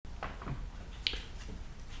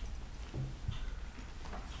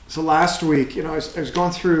So last week, I was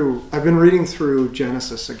going through, I've been reading through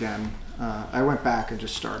Genesis again. I went back and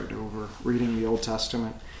just started over reading the Old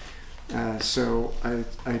Testament. So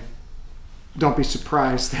I don't be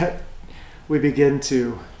surprised that we begin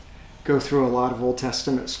to go through a lot of Old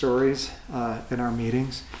Testament stories in our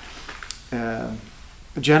meetings.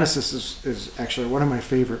 Genesis is actually one of my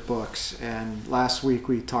favorite books. And last week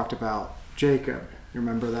we talked about Jacob. You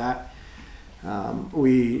remember that?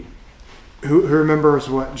 Who remembers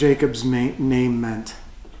what Jacob's name meant?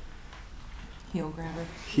 Heel grabber.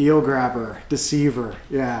 Heel grabber, deceiver,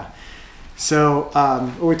 yeah. So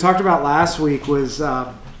what we talked about last week was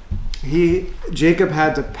Jacob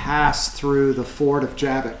had to pass through the ford of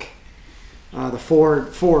Jabbok. The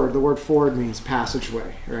word ford means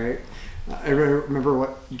passageway, right? Everybody remember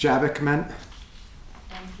what Jabbok meant?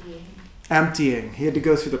 Emptying. He had to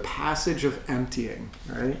go through the passage of emptying,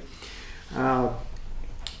 right?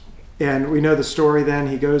 And we know the story then.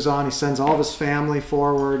 He goes on, he sends all of his family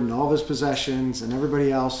forward and all of his possessions and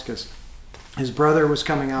everybody else because his brother was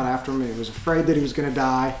coming out after him. He was afraid that he was going to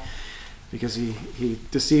die because he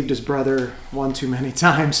deceived his brother one too many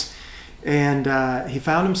times. And he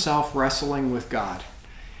found himself wrestling with God.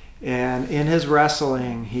 And in his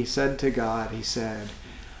wrestling, he said to God, he said,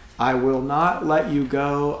 "I will not let you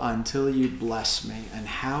go until you bless me." And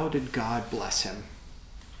how did God bless him?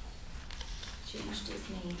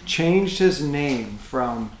 Changed his name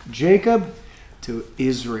from Jacob to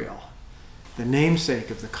Israel, the namesake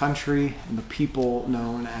of the country and the people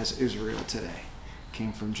known as Israel today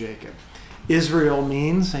came from Jacob. Israel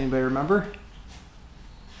means, anybody remember?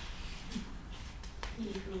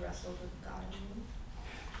 He who wrestled with God.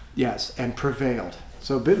 Yes, and prevailed.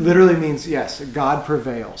 So it literally means, yes, God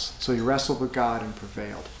prevails. So he wrestled with God and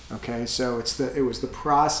prevailed. Okay, so it was the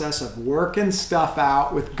process of working stuff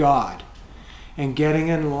out with God and getting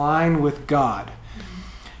in line with God.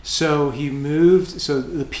 So he moved. So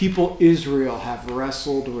the people Israel have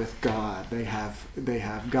wrestled with God. They have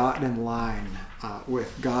gotten in line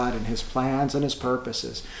with God and His plans and His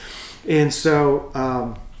purposes. And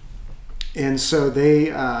so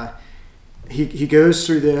he goes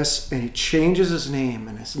through this and he changes his name,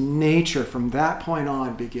 and his nature from that point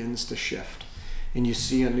on begins to shift, and you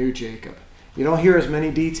see a new Jacob. You don't hear as many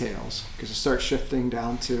details because it starts shifting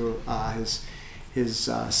down to his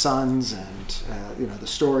sons, and the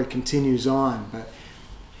story continues on, but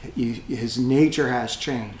his nature has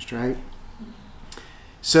changed, right?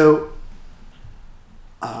 So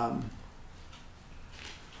I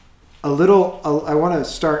want to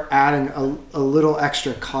start adding a little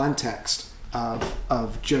extra context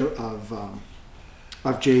of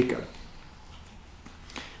Jacob.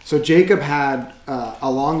 So Jacob had,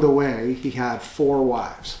 along the way, he had 4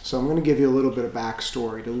 wives. So I'm going to give you a little bit of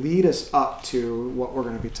backstory to lead us up to what we're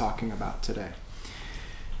going to be talking about today.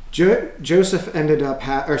 Jacob ended up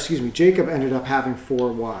having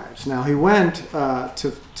 4 wives. Now he went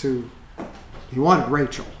he wanted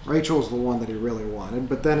Rachel. Rachel was the one that he really wanted,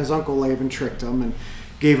 but then his uncle Laban tricked him and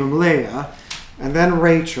gave him Leah, and then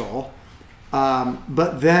Rachel.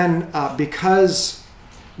 But then because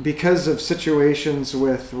of situations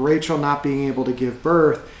with Rachel not being able to give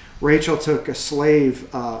birth, Rachel took a slave,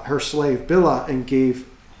 her slave Bilhah, and gave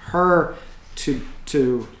her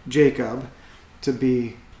to Jacob to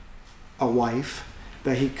be a wife,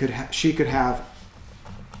 that she could have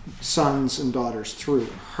sons and daughters through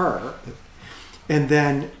her. And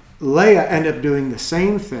then Leah ended up doing the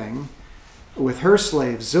same thing with her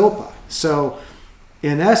slave Zilpah. So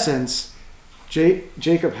in essence,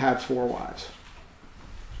 Jacob had 4 wives.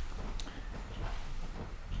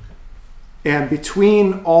 And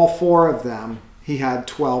between all 4 of them, he had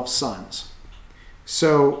 12 sons.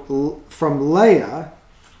 So from Leah,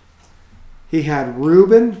 he had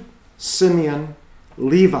Reuben, Simeon,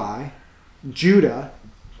 Levi, Judah,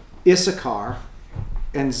 Issachar,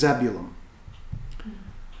 and Zebulun.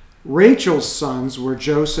 Rachel's sons were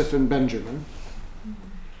Joseph and Benjamin.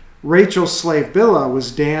 Rachel's slave Bilhah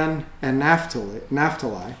was Dan and Naphtali.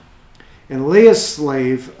 And Leah's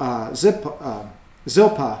slave Zilpah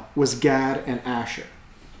was Gad and Asher.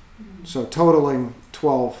 So totaling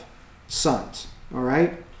 12 sons. All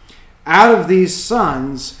right? Out of these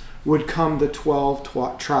sons would come the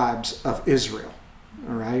 12 tribes of Israel.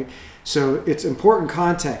 All right? So it's important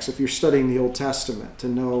context if you're studying the Old Testament to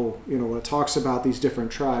know, when it talks about these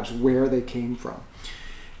different tribes, where they came from.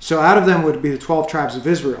 So out of them would be the 12 tribes of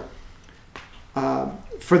Israel.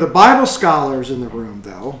 For the Bible scholars in the room,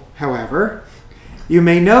 though, however, you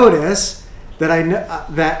may notice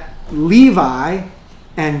that Levi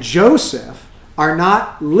and Joseph are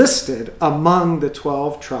not listed among the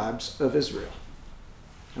 12 tribes of Israel.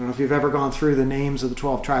 I don't know if you've ever gone through the names of the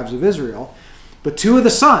 12 tribes of Israel, but two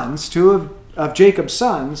of Jacob's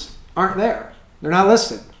sons aren't there. They're not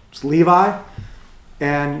listed. It's Levi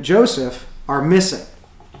and Joseph are missing.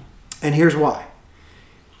 And here's why.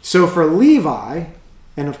 So for Levi,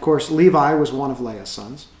 and of course Levi was one of Leah's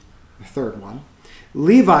sons, the third one,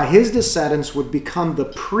 Levi, his descendants would become the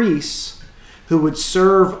priests who would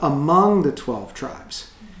serve among the 12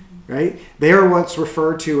 tribes. Right? They are what's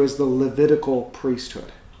referred to as the Levitical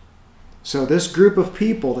priesthood. So this group of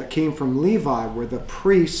people that came from Levi were the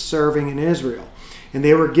priests serving in Israel. And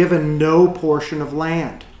they were given no portion of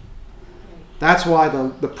land. That's why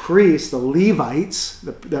the priests, the Levites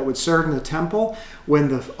that would serve in the temple, when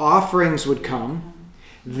the offerings would come,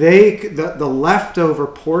 the leftover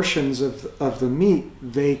portions of the meat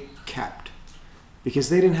they kept, because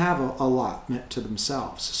they didn't have a lot meant to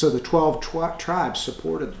themselves. So the 12 tribes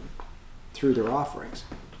supported them through their offerings.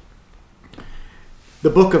 The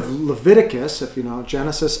book of Leviticus, if you know,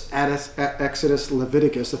 Genesis, Exodus,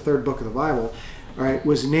 Leviticus, the third book of the Bible, right,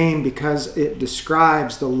 was named because it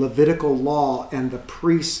describes the Levitical law and the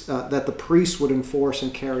priests that the priests would enforce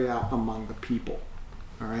and carry out among the people.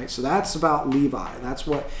 All right, so that's about Levi. That's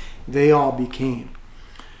what they all became.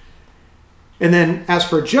 And then as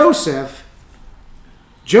for Joseph,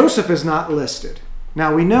 Joseph is not listed.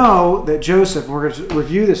 Now we know that Joseph, and we're going to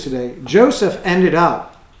review this today, Joseph ended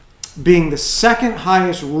up being the second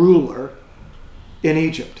highest ruler in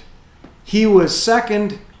Egypt. He was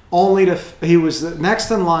he was the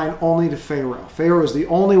next in line only to Pharaoh. Pharaoh was the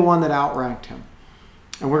only one that outranked him.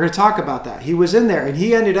 And we're going to talk about that. He was in there, and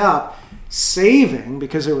he ended up saving,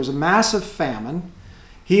 because there was a massive famine,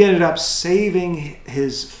 he ended up saving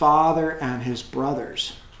his father and his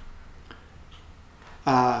brothers.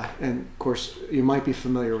 And of course, you might be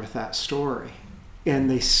familiar with that story.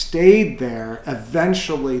 And they stayed there.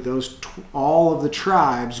 Eventually, all of the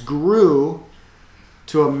tribes grew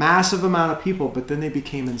to a massive amount of people, but then they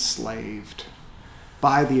became enslaved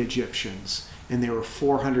by the Egyptians, and they were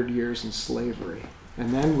 400 years in slavery.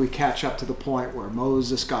 And then we catch up to the point where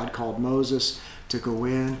God called Moses to go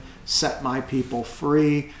in, set my people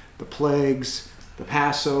free, the plagues, the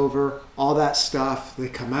Passover, all that stuff. They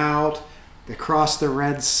come out, they cross the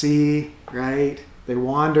Red Sea, right? They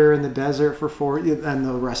wander in the desert for 40, and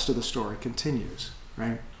the rest of the story continues,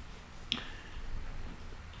 right?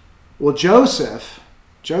 Well, Joseph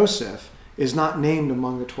is not named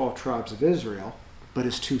among the 12 tribes of Israel, but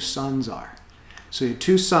his two sons are. So he had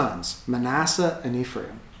two sons, Manasseh and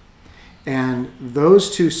Ephraim. And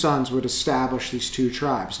those two sons would establish these two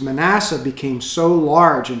tribes. Manasseh became so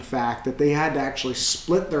large, in fact, that they had to actually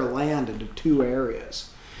split their land into two areas.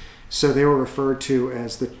 So they were referred to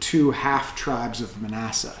as the two half-tribes of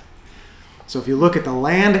Manasseh. So if you look at the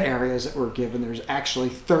land areas that were given, there's actually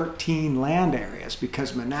 13 land areas,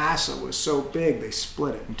 because Manasseh was so big, they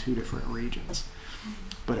split it in two different regions.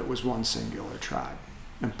 But it was one singular tribe.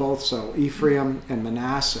 And so Ephraim and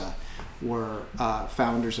Manasseh were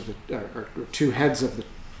founders of or two heads of the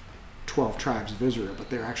 12 tribes of Israel, but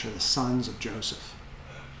they're actually the sons of Joseph,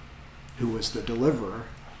 who was the deliverer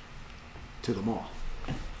to them all.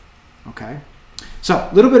 Okay? So,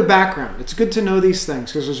 a little bit of background. It's good to know these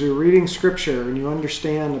things, because as you're reading Scripture and you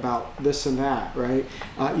understand about this and that, right,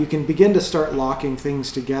 you can begin to start locking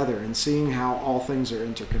things together and seeing how all things are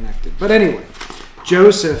interconnected. But anyway,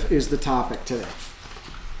 Joseph is the topic today.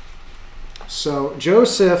 So,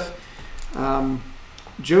 Joseph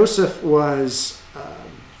was,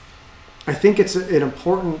 I think it's an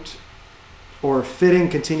important or fitting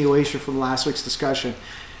continuation from last week's discussion,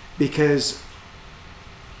 because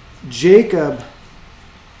Jacob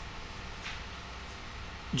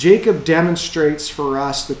demonstrates for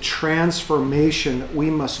us the transformation that we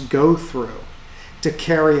must go through to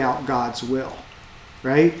carry out God's will,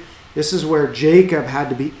 right? This is where Jacob had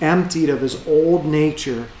to be emptied of his old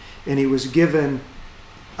nature, and he was given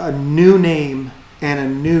a new name and a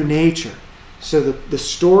new nature. So the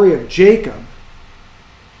story of Jacob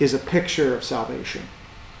is a picture of salvation.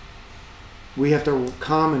 We have to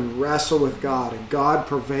come and wrestle with God, and God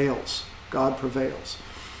prevails. God prevails.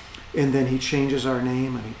 And then he changes our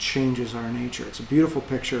name and he changes our nature. It's a beautiful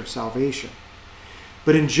picture of salvation.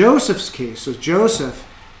 But in Joseph's case, so Joseph,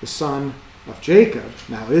 the son of Jacob,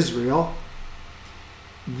 now Israel,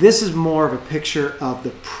 this is more of a picture of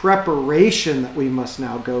the preparation that we must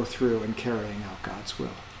now go through in carrying out God's will.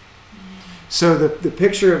 So the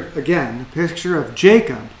picture of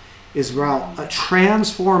Jacob is about a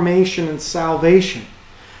transformation and salvation.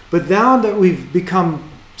 But now that we've become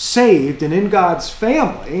saved and in God's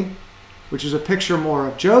family, which is a picture more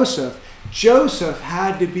of Joseph, Joseph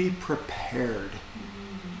had to be prepared.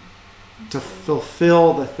 to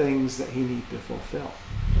fulfill the things that he needed to fulfill.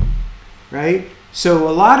 Right? So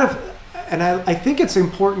a lot of, and I think it's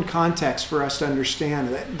important context for us to understand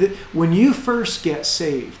that when you first get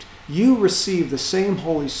saved, you receive the same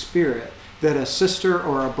Holy Spirit that a sister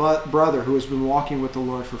or a brother who has been walking with the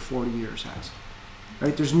Lord for 40 years has.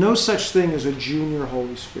 Right? There's no such thing as a junior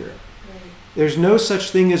Holy Spirit. Right. There's no such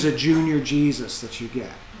thing as a junior Jesus that you get.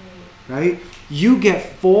 Right? You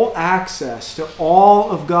get full access to all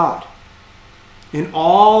of God and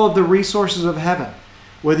all of the resources of heaven,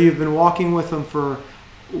 whether you've been walking with him for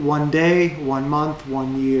 1 day, 1 month,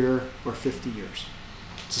 1 year, or 50 years.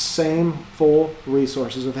 It's the same full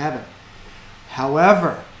resources of heaven.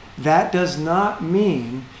 However, that does not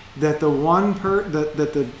mean that the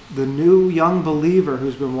new young believer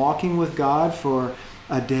who's been walking with God for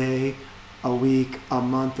a day, a week, a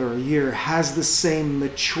month, or a year has the same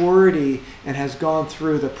maturity and has gone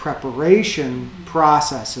through the preparation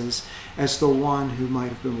processes as the one who might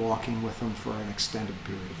have been walking with him for an extended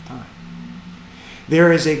period of time.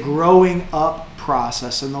 There is a growing up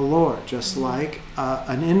process in the Lord, just like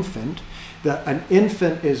an infant. An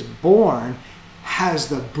infant is born, has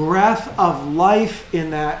the breath of life in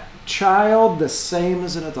that child the same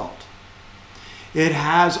as an adult. It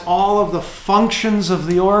has all of the functions of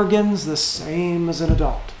the organs the same as an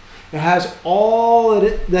adult. It has all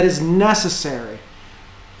that is necessary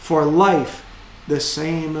for life the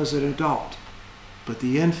same as an adult. But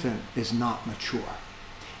the infant is not mature.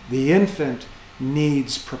 The infant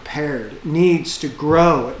needs prepared, it needs to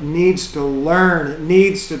grow, it needs to learn, it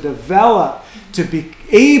needs to develop to be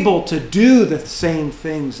able to do the same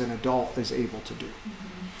things an adult is able to do.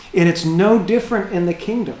 And it's no different in the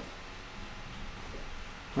kingdom.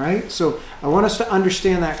 Right? So I want us to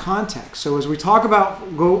understand that context. So as we talk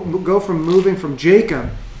about, go from moving from Jacob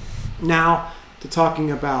now to talking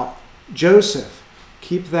about Joseph,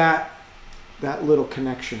 keep that little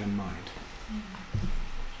connection in mind.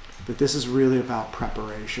 But this is really about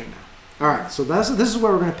preparation now. All right, so this is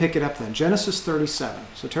where we're going to pick it up then. Genesis 37.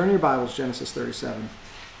 So turn your Bibles, Genesis 37.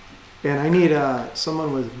 And I need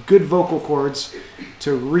someone with good vocal cords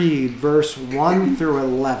to read verse 1 through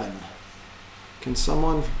 11. Can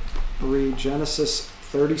someone read Genesis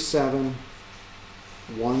 37,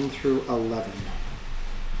 1 through 11?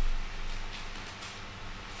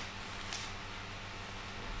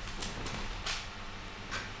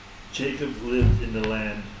 Jacob lived in the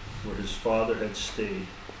land where his father had stayed,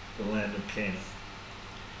 the land of Canaan.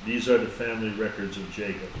 These are the family records of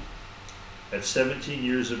Jacob. At 17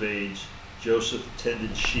 years of age, Joseph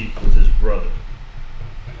tended sheep with his brother.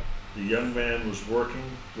 The young man was working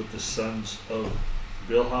with the sons of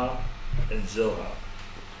Bilhah and Zilhah,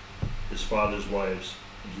 his father's wives,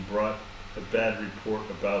 and he brought a bad report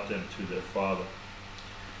about them to their father.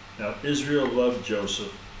 Now Israel loved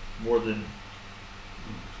Joseph more than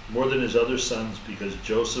his other sons, because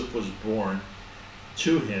Joseph was born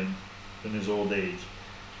to him in his old age,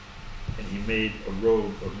 and he made a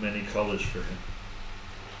robe of many colors for him.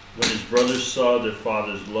 When his brothers saw their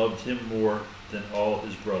fathers loved him more than all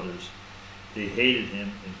his brothers, they hated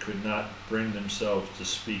him and could not bring themselves to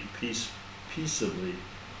speak peaceably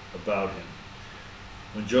about him.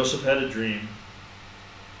 When Joseph had a dream,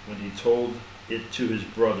 when he told it to his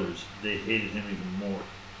brothers, they hated him even more.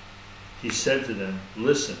 He said to them,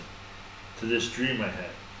 "Listen to this dream I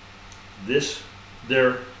had.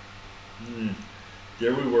 There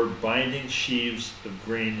we were binding sheaves of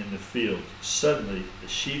grain in the field. Suddenly the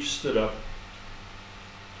sheaf stood up,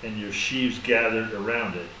 and your sheaves gathered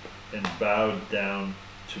around it and bowed down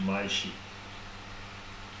to my sheaf."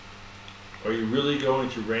 "Are you really going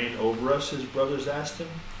to reign over us?" his brothers asked him.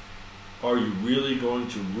 "Are you really going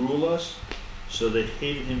to rule us?" So they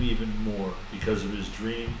hated him even more because of his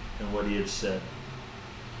dream and what he had said.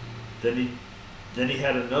 Then he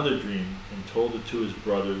had another dream and told it to his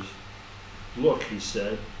brothers. "Look," he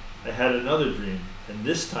said, "I had another dream, and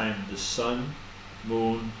this time the sun,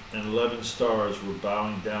 moon, and 11 stars were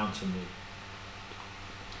bowing down to me."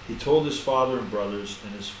 He told his father and brothers,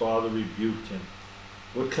 and his father rebuked him.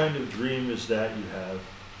 "What kind of dream is that you have?"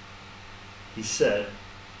 He said,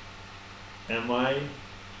 Am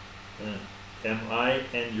I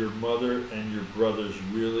and your mother and your brothers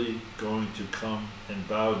really going to come and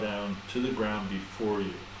bow down to the ground before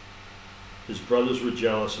you?" His brothers were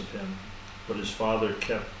jealous of him, but his father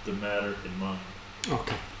kept the matter in mind.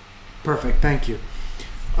 Okay, perfect. Thank you.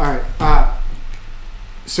 All right.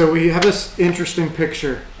 So we have this interesting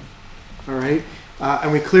picture. All right.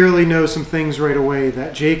 And we clearly know some things right away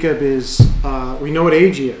that Jacob is, we know what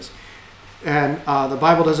age he is. And the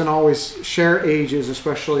Bible doesn't always share ages,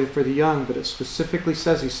 especially for the young, but it specifically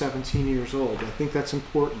says he's 17 years old. I think that's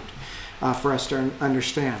important. for us to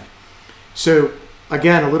understand. So,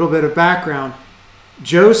 again, a little bit of background.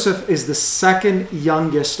 Joseph is the second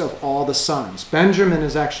youngest of all the sons. Benjamin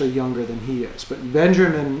is actually younger than he is. But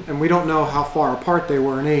Benjamin, and we don't know how far apart they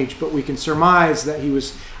were in age, but we can surmise that he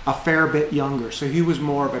was a fair bit younger. So he was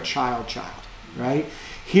more of a child, right?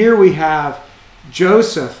 Here we have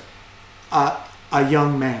Joseph, a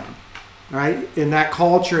young man, right? In that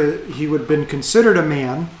culture, he would have been considered a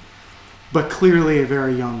man, but clearly a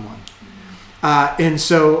very young one. And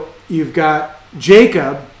so you've got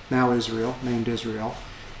Jacob, now Israel, named Israel,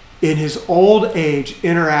 in his old age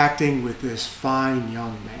interacting with this fine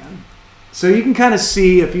young man. So you can kind of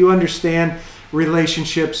see, if you understand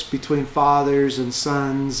relationships between fathers and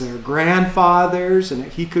sons or grandfathers, and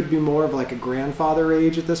he could be more of like a grandfather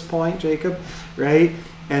age at this point, Jacob, right?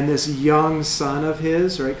 And this young son of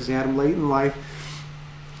his, right, because he had him late in life,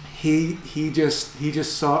 he just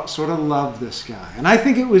sort of loved this guy. And I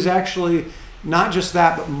think it was actually not just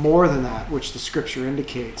that, but more than that, which the scripture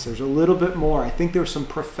indicates. There's a little bit more. I think there's some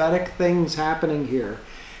prophetic things happening here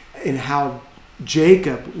in how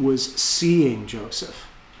Jacob was seeing Joseph.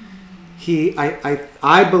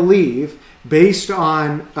 I believe, based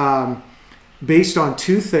on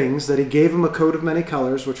two things, that he gave him a coat of many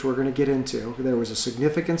colors, which we're going to get into. There was a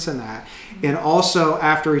significance in that. And also,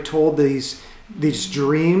 after he told these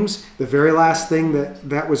dreams, the very last thing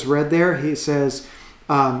that was read there, he says,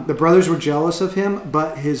 the brothers were jealous of him,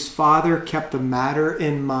 but his father kept the matter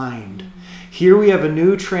in mind. Here we have a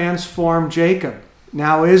new transformed Jacob,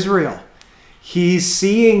 now Israel. He's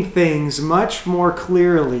seeing things much more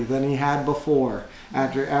clearly than he had before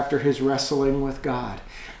after his wrestling with God.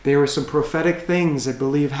 There were some prophetic things, I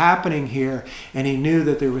believe, happening here, and he knew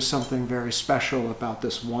that there was something very special about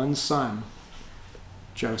this one son,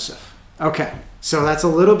 Joseph. Okay, so that's a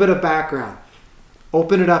little bit of background.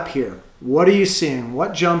 Open it up here. What are you seeing?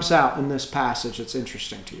 What jumps out in this passage that's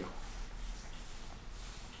interesting to you?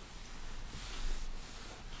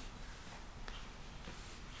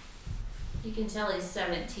 You can tell he's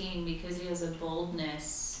 17 because he has a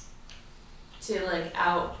boldness to get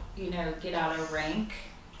out of rank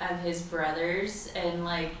of his brothers and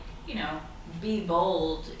be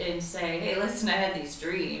bold and say, hey, listen, I had these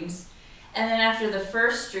dreams. And then after the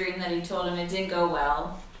first dream that he told him, it didn't go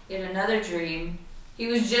well. He had another dream. He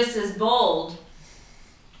was just as bold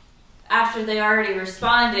after they already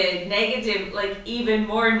responded even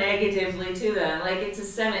more negatively to them. It's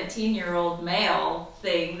a 17-year-old male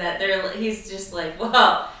thing that he's just like,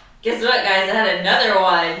 well, guess what, guys? I had another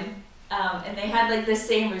one. And they had the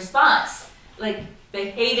same response. They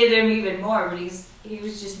hated him even more, but he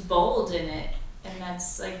was just bold in it. And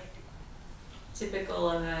that's typical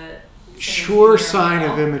of a sure sign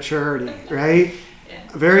of immaturity, right? Yeah.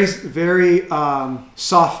 Very, very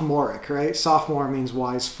sophomoric, right? Sophomore means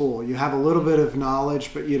wise fool. You have a little bit of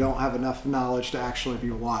knowledge, but you don't have enough knowledge to actually be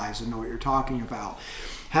wise and know what you're talking about.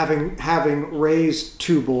 Having raised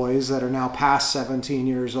two boys that are now past 17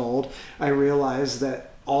 years old, I realize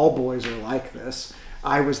that all boys are like this.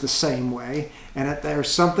 I was the same way. And there's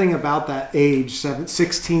something about that age,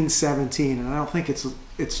 16, 17, and I don't think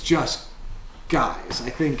it's just guys. I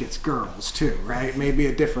think it's girls too, right? Maybe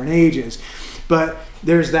at different ages. But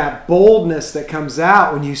there's that boldness that comes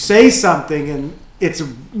out when you say something and it's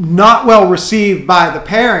not well received by the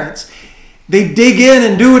parents. They dig in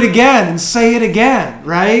and do it again and say it again,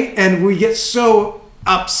 right? And we get so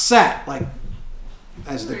upset,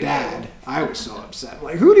 as the dad, I was so upset.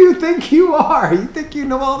 Who do you think you are? You think you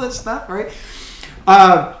know all this stuff, right?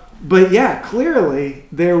 But yeah, clearly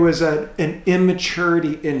there was an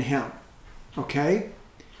immaturity in him. Okay?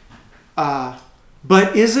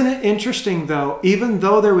 But isn't it interesting, though, even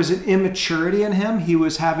though there was an immaturity in him, he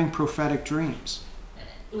was having prophetic dreams.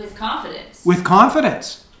 With confidence. With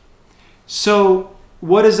confidence. So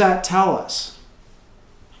what does that tell us?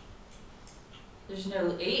 There's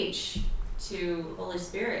no age to Holy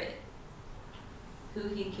Spirit. Who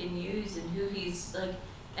he can use and who he's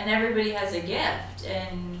and everybody has a gift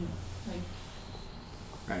and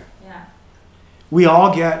right. Yeah. We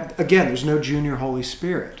all get, again, there's no junior Holy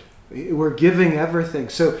Spirit. We're giving everything.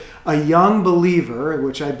 So a young believer,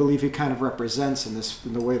 which I believe he kind of represents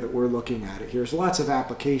in the way that we're looking at it here, there's lots of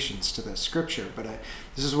applications to this scripture, but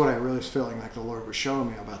this is what I really was feeling like the Lord was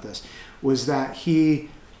showing me about this, was that he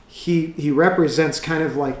represents kind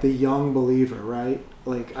of like the young believer, right?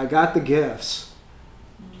 I got the gifts,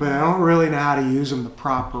 but I don't really know how to use them the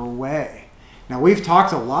proper way. Now, we've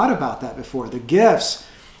talked a lot about that before. The gifts,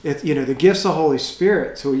 the gifts of Holy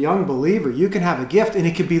Spirit. So a young believer, you can have a gift and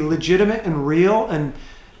it can be legitimate and real and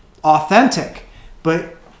authentic.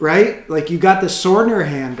 But right? Like you got this sword in your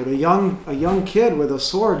hand, but a young kid with a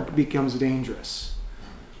sword becomes dangerous.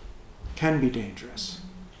 Can be dangerous.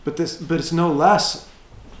 But it's no less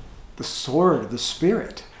the sword of the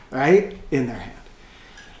Spirit, right? In their hand.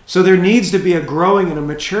 So there needs to be a growing and a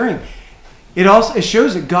maturing. It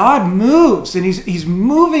shows that God moves, and he's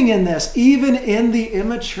moving in this, even in the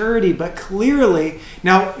immaturity. But clearly,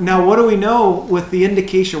 now what do we know with the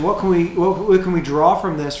indication? What can we draw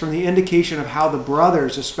from this? From the indication of how the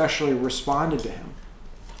brothers especially responded to him.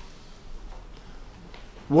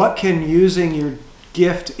 What can using your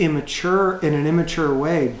gift in an immature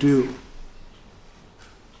way do?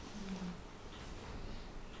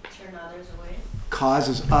 Turn others away.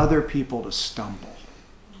 Causes other people to stumble.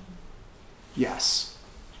 Yes.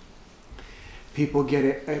 People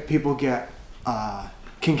can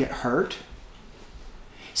get hurt.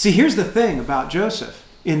 See, here's the thing about Joseph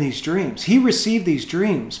in these dreams. He received these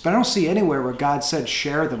dreams, but I don't see anywhere where God said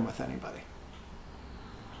share them with anybody.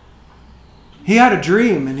 He had a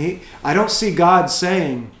dream, and I don't see God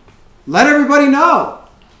saying, let everybody know.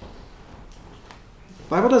 The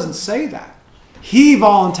Bible doesn't say that. He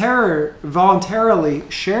voluntarily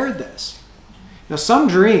shared this. Now, some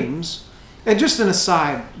dreams, and just an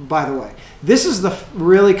aside, by the way, this is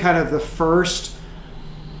really kind of the first.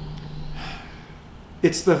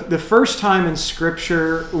 It's the first time in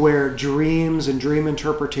Scripture where dreams and dream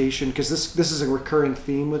interpretation, because this is a recurring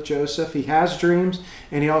theme with Joseph. He has dreams,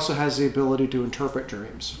 and he also has the ability to interpret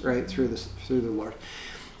dreams, right, through the Lord.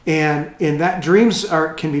 And that dreams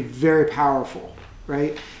can be very powerful,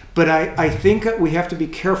 right? But I think we have to be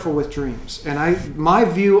careful with dreams. And my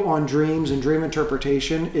view on dreams and dream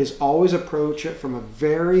interpretation is always approach it from a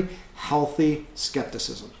very healthy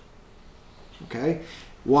skepticism. Okay?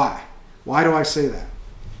 Why? Why do I say that?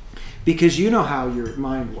 Because you know how your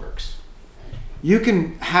mind works. You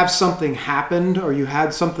can have something happened, or you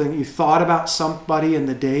thought about somebody in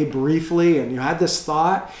the day briefly, and you had this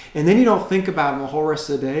thought, and then you don't think about it the whole rest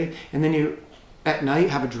of the day, and then you, at night,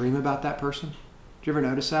 have a dream about that person. Do you ever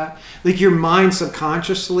notice that? Like your mind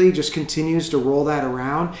subconsciously just continues to roll that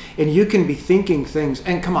around, and you can be thinking things.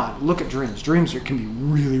 And come on, look at dreams. Dreams can be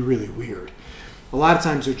really, really weird. A lot of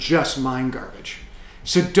times they're just mind garbage.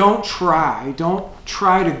 So don't try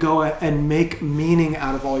to go and make meaning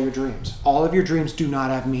out of all your dreams. All of your dreams do not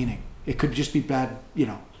have meaning. It could just be bad,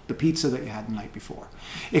 the pizza that you had the night before.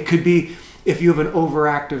 It could be if you have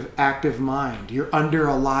an active mind. You're under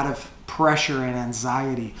a lot of pressure and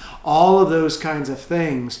anxiety. All of those kinds of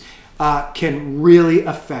things can really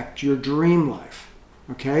affect your dream life.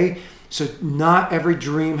 Okay? So not every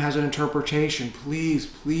dream has an interpretation. Please,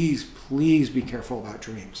 please, please be careful about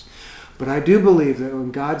dreams. But I do believe that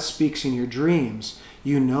when God speaks in your dreams,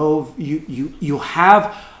 you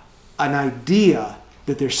have an idea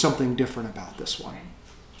that there's something different about this one.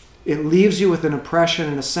 It leaves you with an impression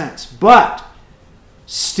and a sense. But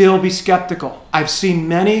still be skeptical. I've seen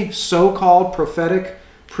many so-called prophetic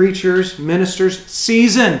preachers, ministers,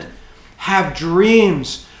 seasoned, have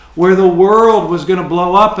dreams where the world was going to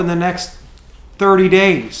blow up in the next 30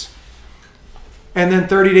 days. And then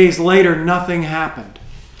 30 days later, nothing happened.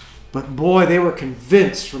 But boy, they were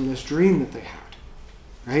convinced from this dream that they had.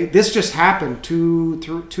 Right? This just happened 2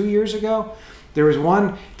 years ago. There was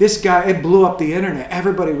this guy, it blew up the internet.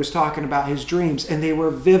 Everybody was talking about his dreams, and they were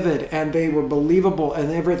vivid, and they were believable, and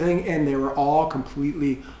everything, and they were all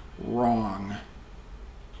completely wrong.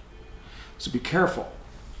 So be careful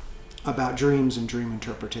about dreams and dream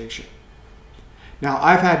interpretation. Now,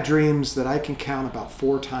 I've had dreams that I can count about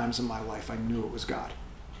 4 times in my life. I knew it was God.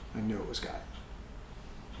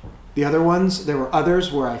 The other ones, there were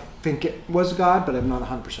others where I think it was God, but I'm not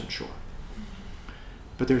 100% sure.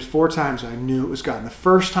 But there's 4 times I knew it was God. And the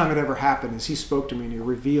first time it ever happened is he spoke to me, and he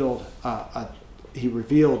revealed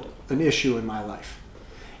an issue in my life.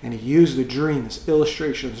 And he used the dream, this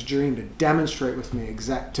illustration of this dream, to demonstrate to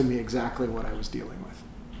me exactly what I was dealing with.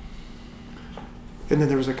 And then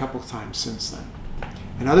there was a couple of times since then.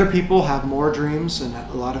 And other people have more dreams, and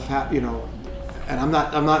a lot of and I'm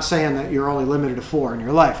not saying that you're only limited to 4 in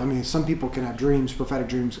your life. I mean, some people can have dreams, prophetic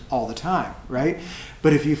dreams, all the time, right?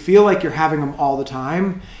 But if you feel like you're having them all the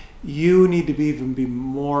time, you need to be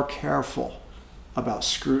more careful about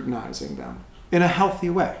scrutinizing them in a healthy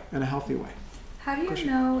way. How do you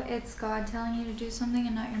know it's God telling you to do something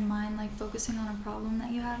and not your mind, like focusing on a problem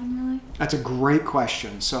that you have in your life? That's a great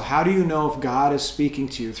question. So how do you know if God is speaking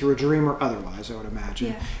to you through a dream or otherwise, I would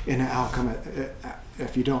imagine, in an outcome?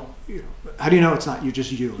 If you don't, how do you know it's not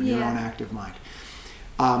just you and your own active mind?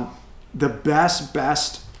 The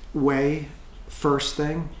best way, first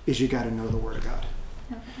thing, is you got to know the Word of God.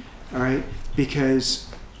 Okay. All right? Because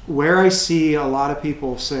where I see a lot of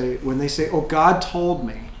people say, when they say, oh, God told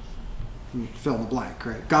me, fill in the blank,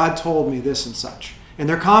 right? God told me this and such. And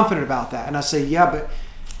they're confident about that. And I say, yeah, but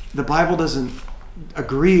the Bible doesn't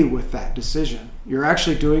agree with that decision. You're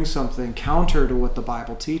actually doing something counter to what the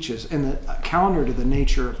Bible teaches and counter to the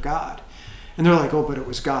nature of God. And they're like, oh, but it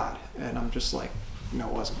was God. And I'm just like, no,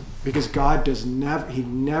 it wasn't. Because God he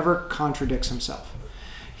never contradicts himself.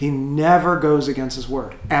 He never goes against his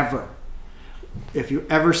word, ever. If you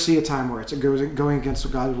ever see a time where it's going against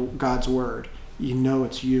God's word, you know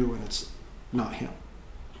it's you and it's not him.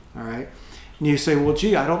 All right? And you say, well,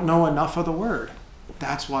 gee, I don't know enough of the word.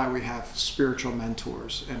 That's why we have spiritual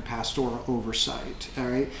mentors and pastoral oversight. All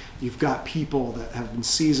right? You've got people that have been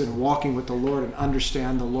seasoned walking with the Lord and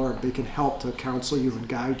understand the Lord. They can help to counsel you and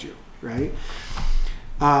guide you. Right?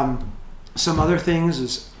 Some other things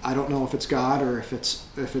is, I don't know if it's God or if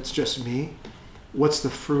it's just me. What's the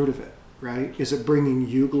fruit of it? Right? Is it bringing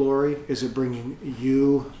you glory? Is it bringing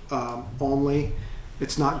you only?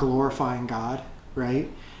 It's not glorifying God, right?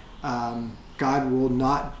 God will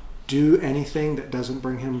not do anything that doesn't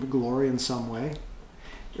bring him glory in some way,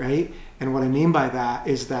 right? And what I mean by that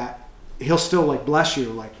is that he'll still bless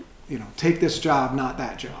you, take this job, not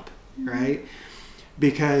that job, right?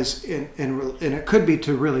 Because and it could be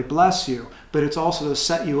to really bless you, but it's also to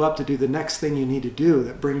set you up to do the next thing you need to do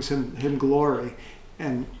that brings him glory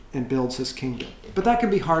and builds his kingdom. But that can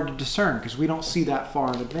be hard to discern because we don't see that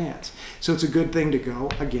far in advance. So it's a good thing to go,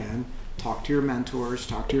 again, talk to your mentors,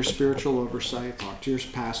 talk to your spiritual oversight, talk to your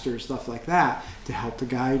pastors, stuff like that, to help to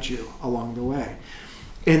guide you along the way.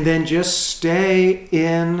 And then just stay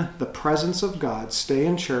in the presence of God, stay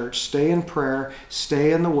in church, stay in prayer,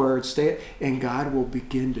 stay in the Word, and God will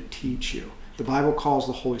begin to teach you. The Bible calls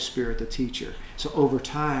the Holy Spirit the teacher. So over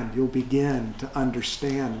time, you'll begin to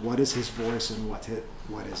understand what is his voice and what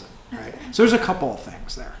isn't. Right? So there's a couple of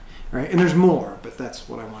things there. Right? And there's more, but that's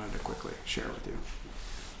what I wanted to quickly share with you.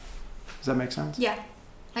 Does that make sense? Yeah,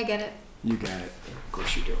 I get it. You get it. Of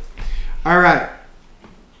course you do. All right.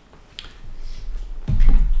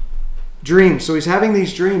 Dreams. So he's having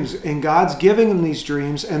these dreams, and God's giving him these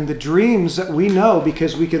dreams, and the dreams that we know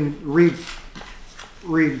because we can read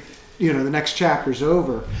the next chapter's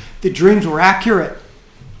over. The dreams were accurate.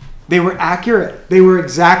 They were accurate. They were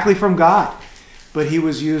exactly from God. But he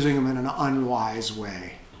was using them in an unwise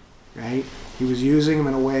way, right? He was using them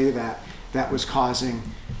in a way that was causing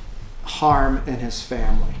harm in his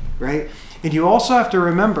family, right? And you also have to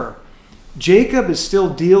remember, Jacob is still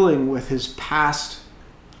dealing with his past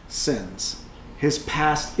sins, his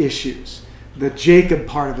past issues, the Jacob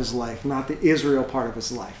part of his life, not the Israel part of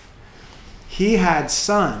his life. He had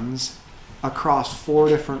sons across 4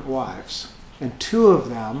 different wives, and 2 of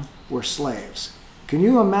them were slaves. Can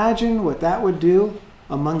you imagine what that would do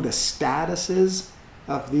among the statuses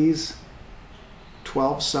of these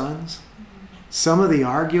 12 sons? Some of the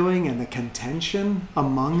arguing and the contention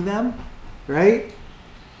among them, right?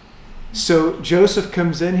 So Joseph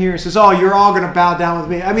comes in here and says, oh, you're all going to bow down with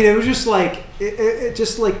me. I mean, it was just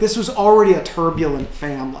this was already a turbulent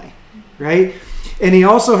family, right? And he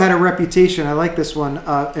also had a reputation. I like this one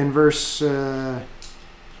in verse, verse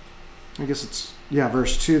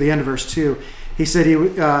 2, the end of verse 2. He said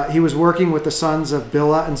he was working with the sons of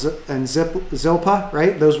Bilhah and Zilpah,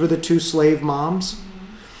 right? Those were the 2 slave moms.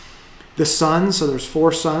 The sons, so there's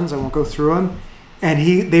 4 sons. I won't go through them.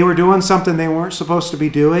 And they were doing something they weren't supposed to be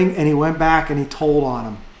doing, and he went back and he told on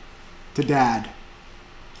them to dad.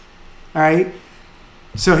 All right?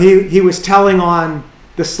 So he was telling on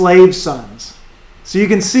the slave sons. So you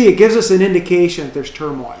can see it gives us an indication that there's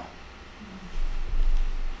turmoil.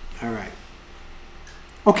 All right.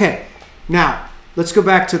 Okay. Now, let's go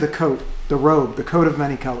back to the coat, the robe, the coat of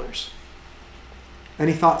many colors.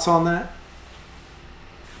 Any thoughts on that?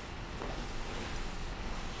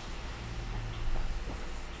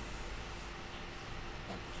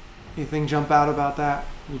 Anything jump out about that?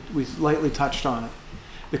 We lightly touched on it.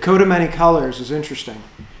 The coat of many colors is interesting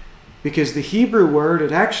because the Hebrew word,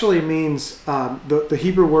 it actually means, the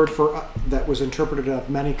Hebrew word for that was interpreted of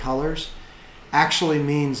many colors actually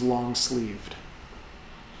means long-sleeved.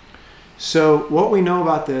 So what we know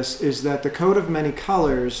about this is that the coat of many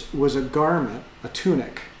colors was a garment, a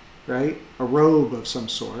tunic, right? A robe of some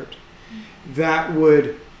sort that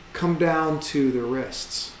would come down to the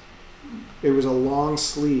wrists. It was a long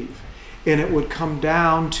sleeve. And it would come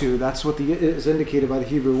down to, that's what is indicated by the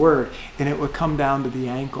Hebrew word, and it would come down to the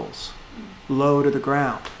ankles, low to the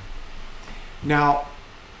ground. Now,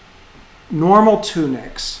 normal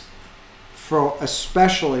tunics,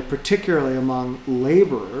 particularly among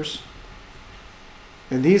laborers,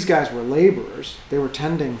 and these guys were laborers, they were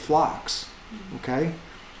tending flocks, okay?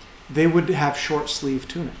 they would have short sleeve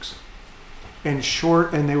tunics. And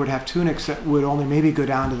they would have tunics that would only maybe go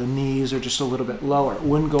down to the knees or just a little bit lower. It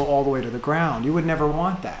wouldn't go all the way to the ground. You would never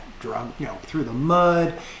want that. Through the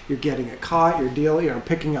mud, you're getting it caught, you're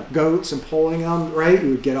picking up goats and pulling them, right?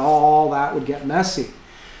 You would get all that would get messy.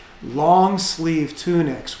 Long sleeve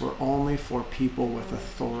tunics were only for people with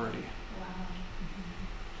authority.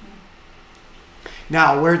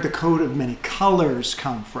 Now, where'd the coat of many colors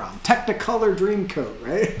come from? Technicolor dream coat,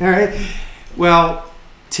 right? All right. Well,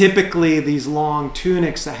 typically these long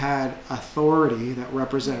tunics that had authority, that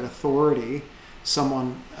represented authority,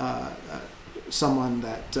 someone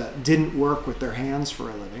that didn't work with their hands for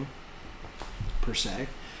a living, per se,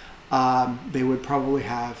 they would probably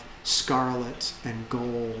have scarlet and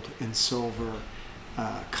gold and silver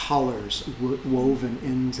colors woven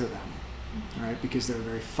into them, right? Because they're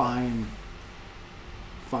very fine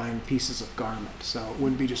pieces of garment. So it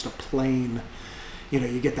wouldn't be just a plain,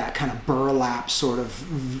 you get that kind of burlap sort of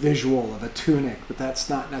visual of a tunic, but that's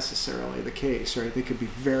not necessarily the case, right? They could be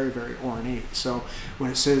very, very ornate. So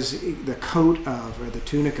when it says the coat of, or the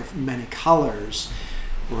tunic of many colors,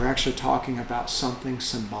 we're actually talking about something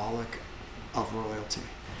symbolic of royalty,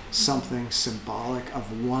 something symbolic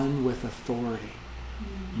of one with authority.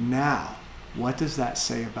 Now, what does that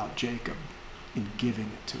say about Jacob in giving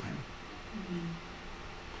it to him?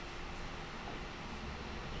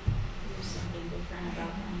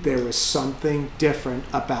 There was something different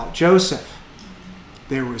about Joseph.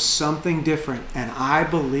 There was something different. And I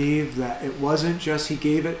believe that it wasn't just he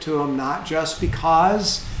gave it to him, not just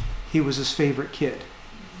because he was his favorite kid.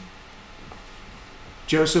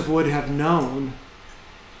 Joseph would have known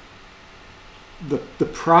the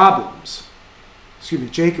problems.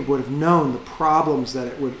 Jacob would have known the problems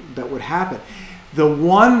that would happen. The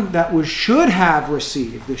one that should have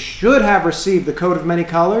received the coat of many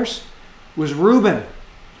colors was Reuben.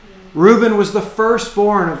 Reuben was the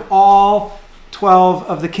firstborn of all 12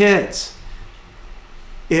 of the kids.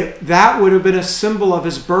 That would have been a symbol of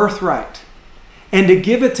his birthright. And to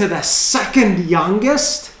give it to the second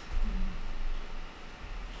youngest,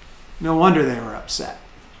 no wonder they were upset.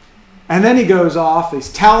 And then he goes off,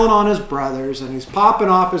 he's telling on his brothers, and he's popping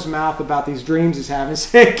off his mouth about these dreams he's having.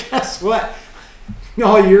 Saying, guess what?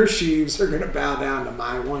 All your sheaves are going to bow down to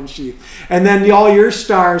my one sheaf. And then all your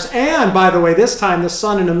stars, and by the way, this time the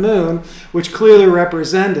sun and the moon, which clearly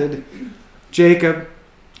represented Jacob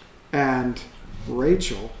and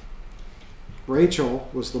Rachel. Rachel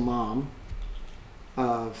was the mom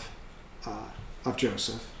of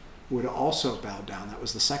Joseph, would also bow down. That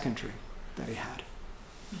was the second dream that he had.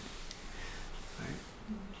 Right.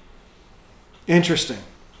 Interesting.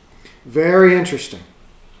 Very interesting.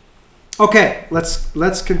 Okay,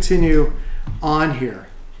 let's continue on here.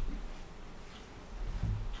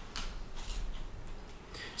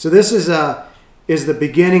 So this is the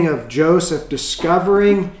beginning of Joseph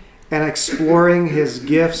discovering and exploring his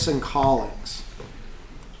gifts and callings.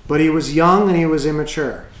 But he was young and he was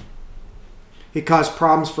immature. He caused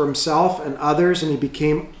problems for himself and others, and he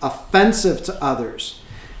became offensive to others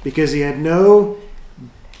because he had no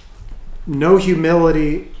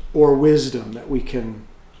humility or wisdom that we can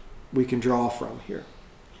draw from here.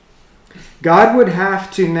 God would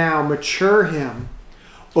have to now mature him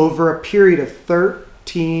over a period of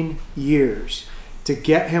 13 years to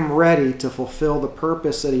get him ready to fulfill the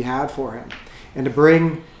purpose that he had for him and to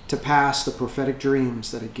bring to pass the prophetic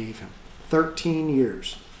dreams that he gave him. 13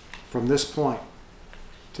 years from this point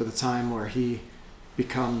to the time where he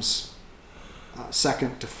becomes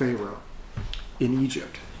second to Pharaoh in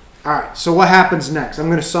Egypt. All right, so what happens next? I'm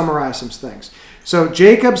going to summarize some things. So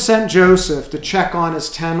Jacob sent Joseph to check on his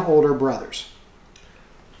 10 older brothers.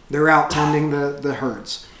 They're out tending the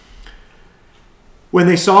herds. When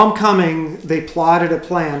they saw him coming, they plotted a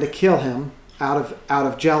plan to kill him out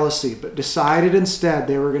of jealousy, but decided instead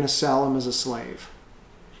they were going to sell him as a slave.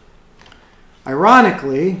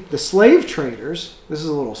 Ironically, the slave traders, this is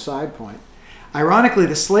a little side point, ironically,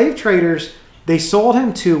 the slave traders they sold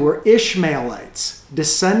him to were Ishmaelites,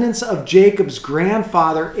 descendants of Jacob's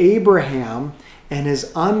grandfather Abraham and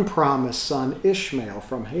his unpromised son Ishmael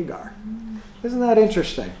from Hagar. Isn't that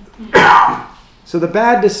interesting? So the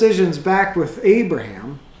bad decisions back with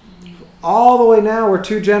Abraham, all the way now we're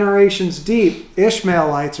 2 generations deep,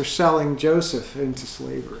 Ishmaelites are selling Joseph into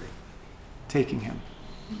slavery, taking him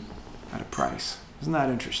at a price. Isn't that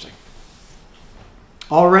interesting?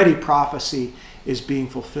 Already prophecy is being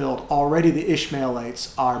fulfilled. Already the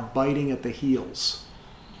Ishmaelites are biting at the heels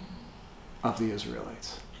of the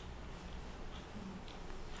Israelites.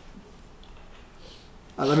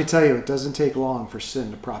 Let me tell you, it doesn't take long for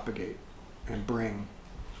sin to propagate and bring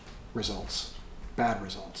results, bad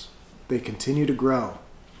results. they continue to grow.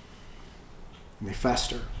 And they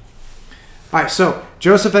fester. All right, so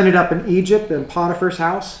Joseph ended up in Egypt in Potiphar's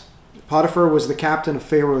house. Potiphar was the captain of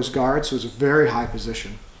Pharaoh's guard, so it was a very high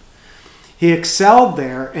position. He excelled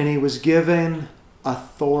there, and he was given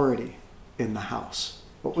authority in the house.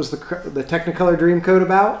 What was the Technicolor Dreamcoat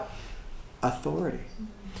about? Authority.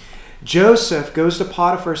 Joseph goes to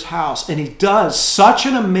Potiphar's house, and he does such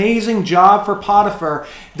an amazing job for Potiphar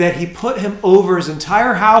that he put him over his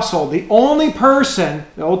entire household. The only person,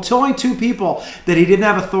 only two people that he didn't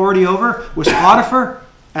have authority over was Potiphar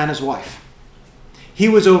and his wife. He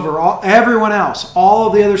was over everyone else, all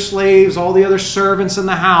of the other slaves, all the other servants in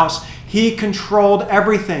the house. He controlled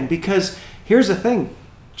everything because here's the thing,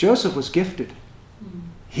 Joseph was gifted.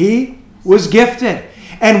 He was gifted.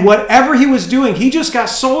 And whatever he was doing, he just got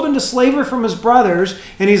sold into slavery from his brothers.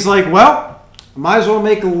 And he's like, well, I might as well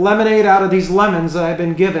make lemonade out of these lemons that I've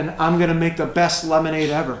been given. I'm going to make the best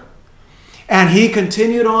lemonade ever. And he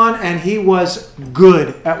continued on, and he was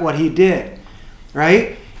good at what he did.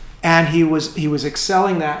 Right? And he was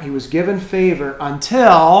excelling that. He was given favor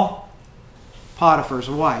until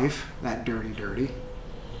Potiphar's wife, that dirty,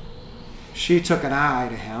 she took an eye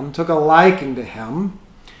to him, took a liking to him.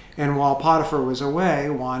 And while Potiphar was away,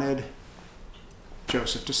 wanted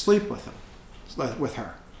Joseph to sleep with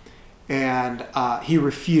her. And he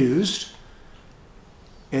refused.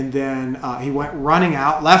 And then he went running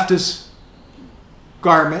out, left his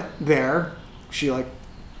garment there. She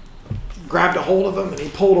grabbed a hold of him and he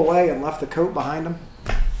pulled away and left the coat behind him.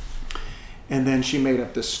 And then she made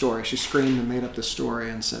up this story. She screamed and made up this story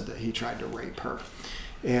and said that he tried to rape her.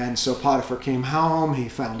 And so Potiphar came home. He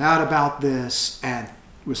found out about this and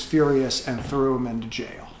was furious and threw him into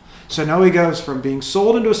jail. So now he goes from being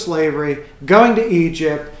sold into slavery, going to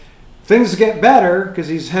Egypt. Things get better because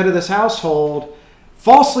he's head of this household.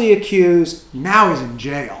 Falsely accused. Now he's in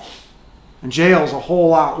jail. And jail is a whole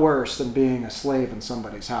lot worse than being a slave in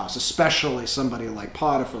somebody's house, especially somebody like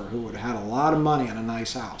Potiphar who would have had a lot of money and a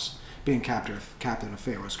nice house, being captain of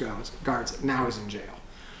Pharaoh's guards. Now he's in jail.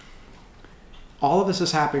 All of this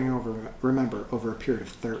is happening over a period of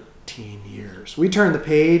 13 years. We turn the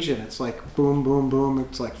page and it's like boom, boom, boom.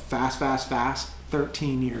 It's like fast, fast, fast.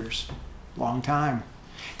 13 years. Long time.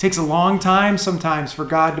 It takes a long time sometimes for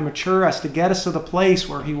God to mature us, to get us to the place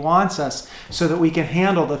where he wants us so that we can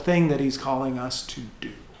handle the thing that he's calling us to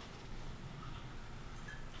do.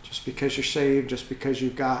 Just because you're saved, just because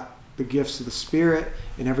you've got the gifts of the Spirit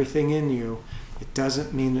and everything in you, it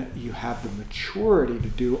doesn't mean that you have the maturity to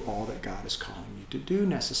do all that God is calling you to do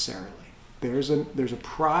necessarily. There's a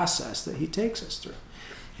process that he takes us through.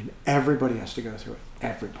 And everybody has to go through it.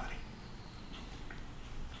 Everybody.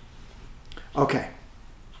 Okay.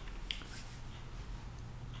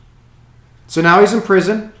 So now he's in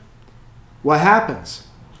prison. What happens?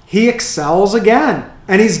 He excels again.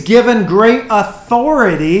 And he's given great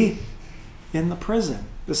authority in the prison.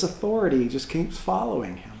 This authority just keeps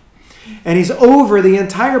following him. And he's over the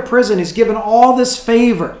entire prison. He's given all this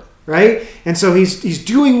favor, right? And so he's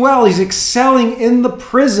doing well. He's excelling in the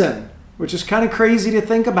prison, which is kind of crazy to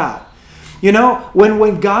think about. You know,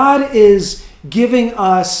 when God is giving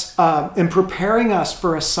us and preparing us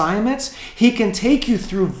for assignments, he can take you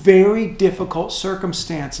through very difficult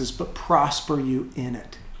circumstances, but prosper you in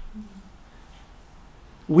it.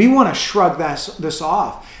 We want to shrug this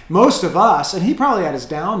off. Most of us, and he probably had his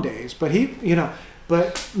down days,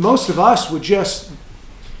 but most of us would just,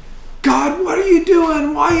 God, what are you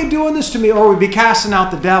doing? Why are you doing this to me? Or we'd be casting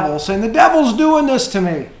out the devil, saying, the devil's doing this to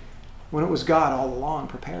me. When it was God all along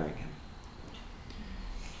preparing him.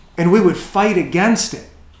 And we would fight against it.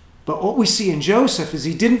 But what we see in Joseph is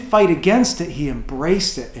he didn't fight against it. He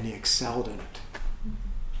embraced it and he excelled in it. Do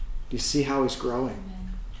you see how he's growing?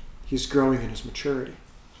 He's growing in his maturity.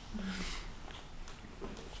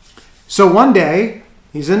 So one day,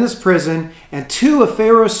 he's in this prison, and 2 of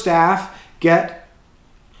Pharaoh's staff get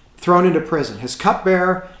thrown into prison. His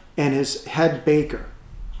cupbearer and his head baker.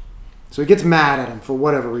 So he gets mad at him for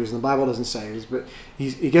whatever reason. The Bible doesn't say, but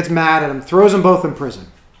he gets mad at him, throws them both in prison.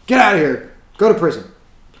 Get out of here. Go to prison.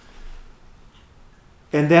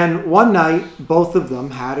 And then one night, both of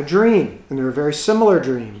them had a dream. And they were very similar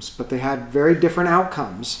dreams, but they had very different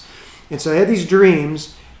outcomes. And so they had these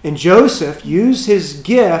dreams, and Joseph used his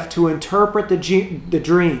gift to interpret the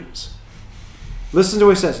dreams. Listen to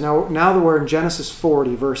what he says. Now we're in Genesis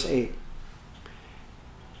 40, verse 8.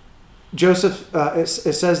 Joseph, it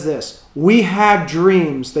says this, we had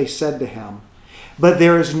dreams, they said to him, but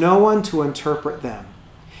there is no one to interpret them.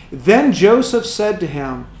 Then Joseph said to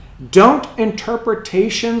him, don't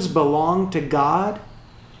interpretations belong to God?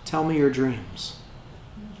 Tell me your dreams.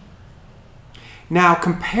 Now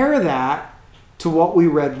compare that to what we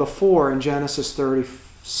read before in Genesis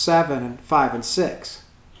 37 and 5 and 6.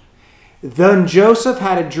 Then Joseph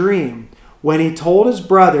had a dream. When he told his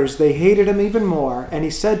brothers, they hated him even more, and he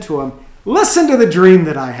said to him, "Listen to the dream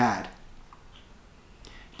that I had."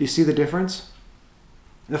 Do you see the difference?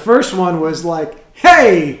 The first one was like,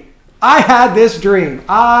 "Hey, I had this dream.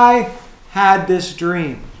 I had this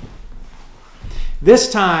dream."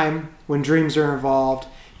 This time, when dreams are involved,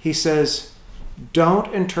 he says,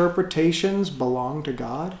 "Don't interpretations belong to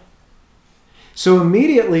God?" So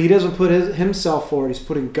immediately he doesn't put himself forward. He's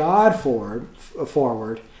putting God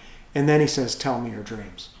forward. And then he says, "Tell me your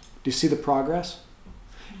dreams." Do you see the progress?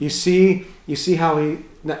 You see how and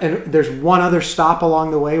there's one other stop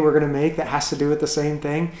along the way we're going to make that has to do with the same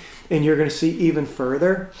thing. And you're going to see even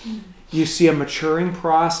further. You see a maturing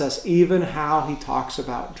process, even how he talks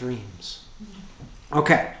about dreams.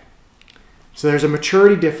 Okay. So there's a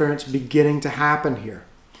maturity difference beginning to happen here.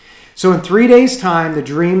 So in 3 days' time, the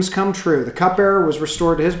dreams come true. The cupbearer was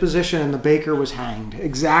restored to his position and the baker was hanged.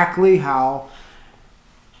 Exactly how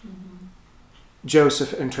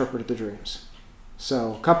Joseph interpreted the dreams.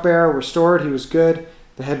 So cupbearer restored, he was good.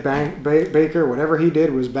 The head baker, whatever he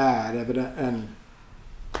did was bad, evident, and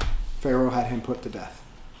Pharaoh had him put to death.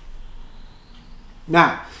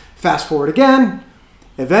 Now, fast forward again.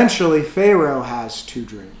 Eventually, Pharaoh has 2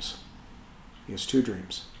 dreams. He has 2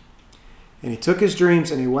 dreams. And he took his dreams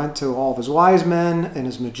and he went to all of his wise men and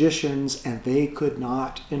his magicians, and they could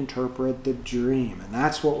not interpret the dream. And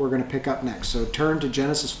that's what we're going to pick up next. So turn to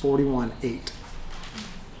Genesis 41:8.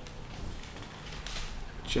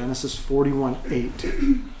 Genesis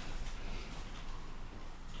 41:8.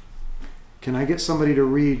 Can I get somebody to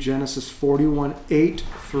read Genesis 41:8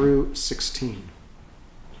 through 16?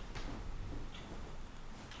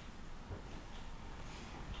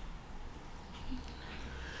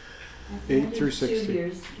 Eight through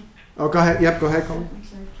 16. Oh, go ahead. Yep, go ahead, Colin.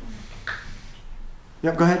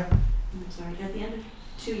 Yep, go ahead. I'm sorry. At the end of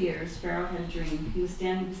 2 years, Pharaoh had a dream. He was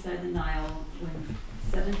standing beside the Nile when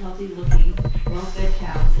 7 healthy-looking, well-fed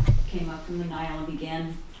cows came up from the Nile and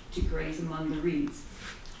began to graze among the reeds.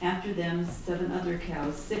 After them, 7 other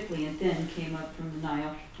cows, sickly and thin, came up from the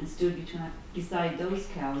Nile and stood beside those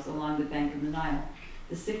cows along the bank of the Nile.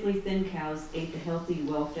 The sickly, thin cows ate the healthy,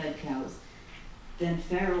 well-fed cows. Then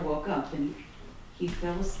Pharaoh woke up and he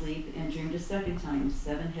fell asleep and dreamed a second time.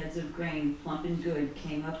 7 heads of grain, plump and good,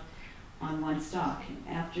 came up on one stalk.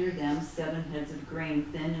 After them, 7 heads of grain,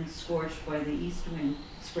 thin and scorched by the east wind,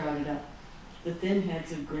 sprouted up. The thin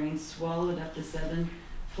heads of grain swallowed up the 7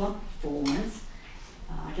 plump, full ones.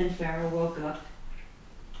 Then Pharaoh woke up,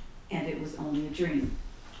 and it was only a dream.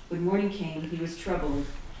 When morning came, he was troubled.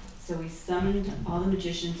 So he summoned all the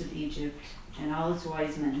magicians of Egypt and all his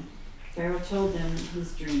wise men. Pharaoh told them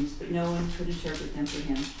his dreams, but no one could interpret them for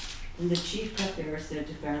him. Then the chief cupbearer said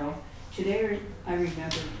to Pharaoh, "Today I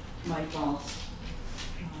remember my faults."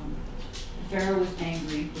 Pharaoh was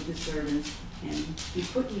angry with his servants, and he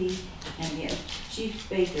put me and the chief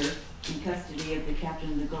baker in custody of the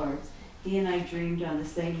captain of the guards. He and I dreamed on the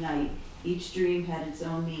same night. Each dream had its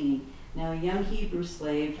own meaning. Now a young Hebrew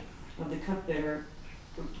slave of the cupbearer,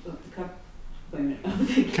 of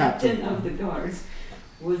the captain of the guards,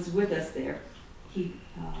 was with us there. He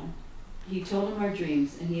told him our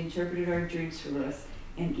dreams, and he interpreted our dreams for us,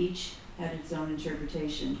 and each had its own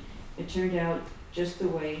interpretation. It turned out just the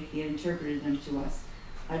way he had interpreted them to us.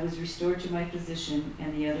 I was restored to my position,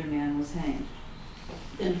 and the other man was hanged.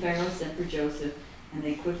 Then Pharaoh sent for Joseph, and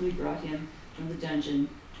they quickly brought him from the dungeon.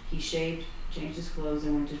 He shaved, changed his clothes,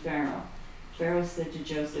 and went to Pharaoh. Pharaoh said to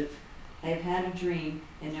Joseph, "I have had a dream,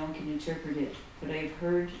 and no one can interpret it. But I have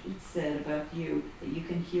heard it said about you that you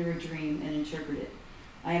can hear a dream and interpret it."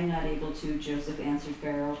 "I am not able to," Joseph answered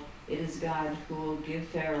Pharaoh. "It is God who will give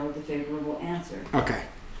Pharaoh the favorable answer." Okay,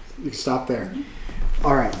 you can stop there.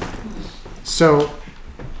 All right. So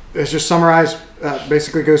let's just summarize.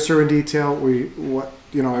 Basically, goes through in detail.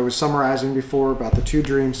 I was summarizing before about the 2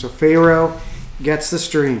 dreams. So Pharaoh gets this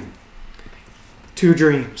dream. 2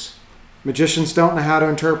 dreams. Magicians don't know how to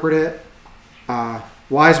interpret it.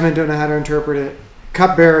 Wise men don't know how to interpret it.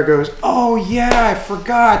 Cupbearer goes, "Oh yeah, I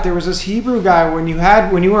forgot. There was this Hebrew guy when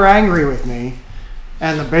you were angry with me,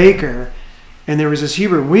 and the baker, and there was this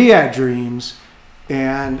Hebrew. We had dreams,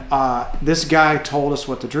 and this guy told us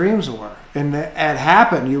what the dreams were, and it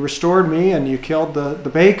happened. You restored me, and you killed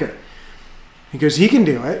the baker." He goes, "He can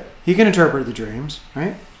do it. He can interpret the dreams,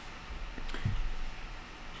 right?"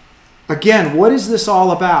 Again, what is this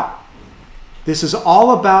all about? This is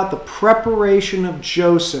all about the preparation of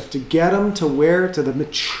Joseph to get him to the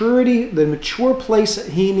mature place that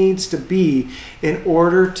he needs to be in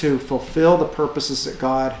order to fulfill the purposes that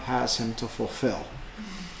God has him to fulfill.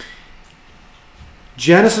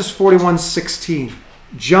 Genesis 41:16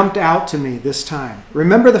 jumped out to me this time.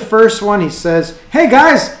 Remember the first one? He says, "Hey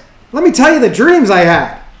guys, let me tell you the dreams I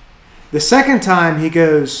had." The second time he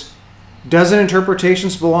goes, "Doesn't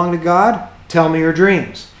interpretations belong to God? Tell me your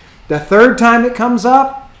dreams." The third time it comes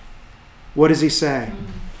up, what does he say?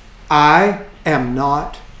 "I am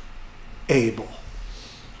not able."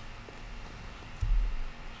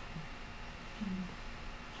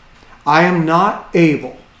 I am not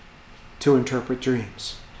able to interpret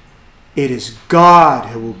dreams. It is God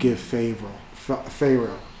who will give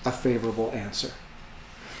Pharaoh a favorable answer.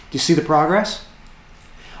 Do you see the progress?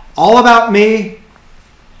 All about me,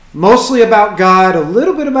 mostly about God, a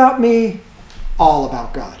little bit about me, all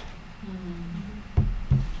about God.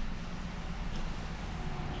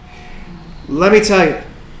 Let me tell you,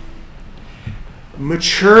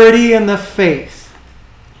 maturity in the faith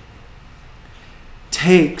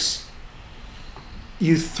takes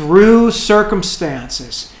you through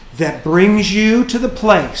circumstances that brings you to the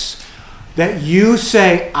place that you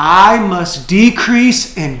say, "I must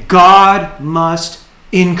decrease and God must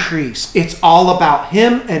increase." It's all about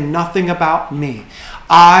Him and nothing about me.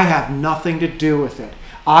 I have nothing to do with it.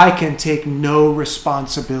 I can take no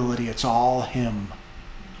responsibility. It's all Him.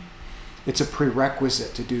 It's a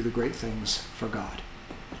prerequisite to do the great things for God.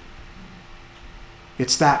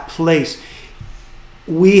 It's that place.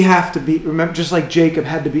 We have to be, remember, just like Jacob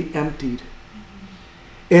had to be emptied.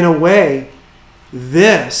 In a way,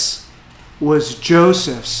 this was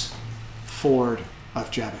Joseph's ford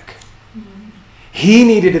of Jabbok. He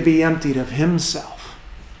needed to be emptied of himself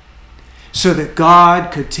so that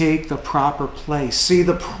God could take the proper place. See,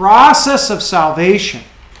 the process of salvation,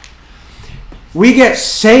 we get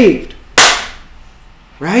saved,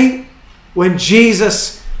 right? When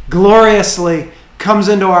Jesus gloriously comes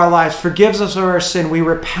into our lives, forgives us of our sin, we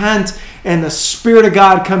repent, and the Spirit of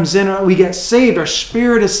God comes in, we get saved, our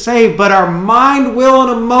spirit is saved, but our mind, will,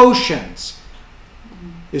 and emotions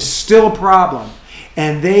is still a problem.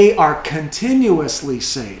 And they are continuously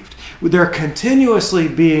saved. They're continuously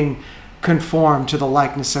being conformed to the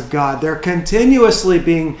likeness of God. They're continuously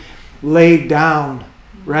being laid down,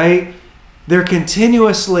 right? They're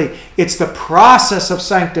continuously, it's the process of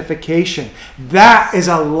sanctification. That is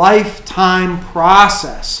a lifetime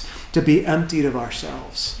process to be emptied of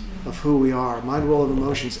ourselves, of who we are, mind, will, and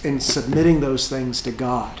emotions, and submitting those things to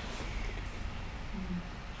God.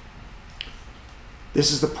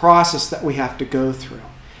 This is the process that we have to go through.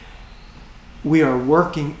 We are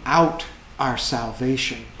working out our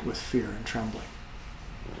salvation with fear and trembling.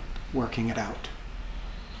 Working it out.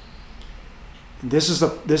 And this is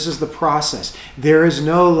the process. There is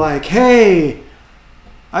no like, "Hey,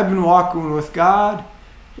 I've been walking with God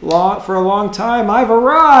for a long time. I've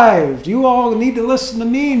arrived. You all need to listen to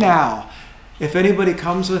me now." If anybody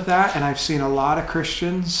comes with that, and I've seen a lot of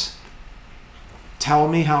Christians tell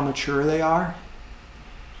me how mature they are,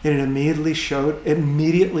 and it immediately showed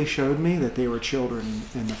me that they were children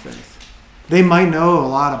in the faith. They might know a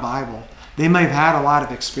lot of Bible. They might have had a lot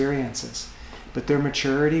of experiences, but their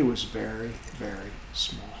maturity was very, very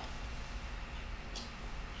small.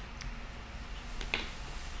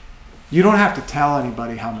 You don't have to tell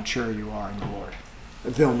anybody how mature you are in the Lord.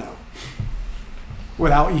 They'll know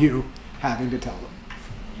without you having to tell them.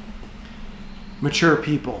 Mature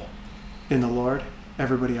people in the Lord,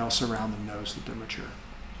 everybody else around them knows that they're mature.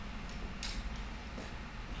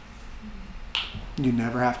 You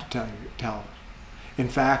never have to tell. In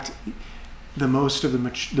fact, the maturest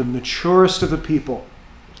of the people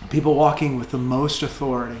walking with the most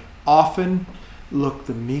authority, often look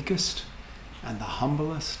the meekest and the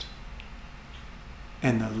humblest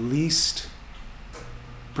and the least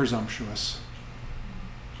presumptuous.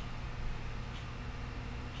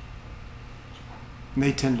 And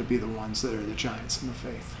they tend to be the ones that are the giants in the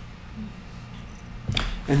faith.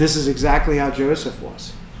 And this is exactly how Joseph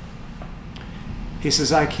was. He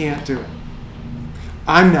says, "I can't do it.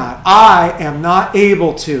 I am not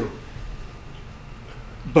able to.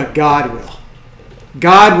 But God will.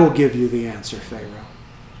 God will give you the answer, Pharaoh."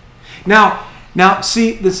 Now,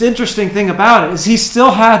 see, this interesting thing about it is he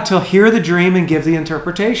still had to hear the dream and give the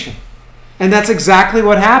interpretation. And that's exactly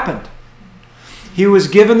what happened. He was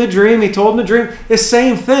given the dream. He told him the dream. The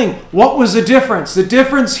same thing. What was the difference? The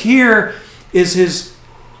difference here is his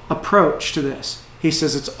approach to this. He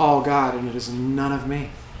says, "It's all God and it is none of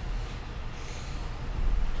me."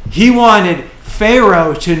 He wanted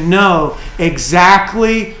Pharaoh to know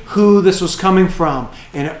exactly who this was coming from.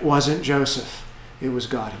 And it wasn't Joseph. It was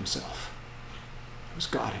God himself. It was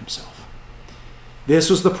God himself. This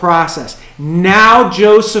was the process. Now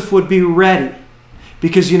Joseph would be ready.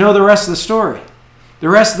 Because you know the rest of the story. The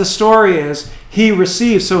rest of the story is he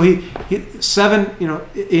received. So he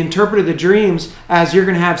interpreted the dreams as you're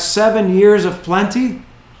going to have 7 years of plenty.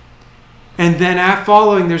 And then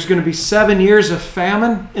following, there's going to be 7 years of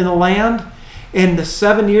famine in the land. And the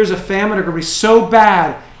 7 years of famine are going to be so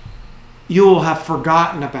bad, you will have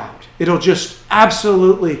forgotten about. It'll just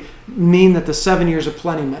absolutely mean that the 7 years of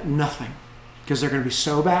plenty meant nothing. Because they're going to be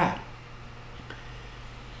so bad.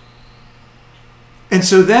 And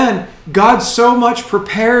so then, God so much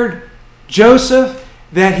prepared Joseph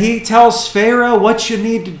that he tells Pharaoh what you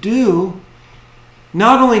need to do.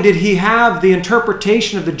 Not only did he have the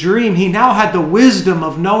interpretation of the dream, he now had the wisdom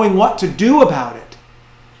of knowing what to do about it.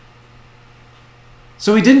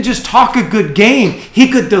 So he didn't just talk a good game. He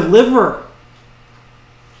could deliver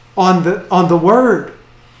on the word.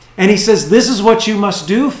 And he says, this is what you must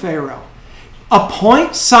do, Pharaoh.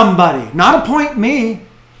 Appoint somebody, not appoint me.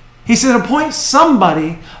 He said, appoint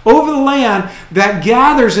somebody over the land that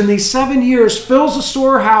gathers in these 7 years, fills the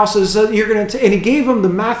storehouses. And he gave him the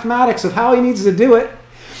mathematics of how he needs to do it.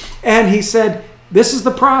 And he said, this is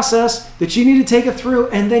the process that you need to take it through.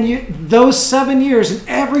 And then those 7 years and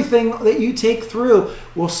everything that you take through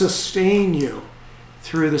will sustain you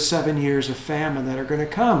through the 7 years of famine that are going to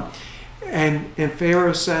come. And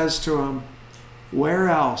Pharaoh says to him, where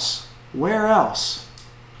else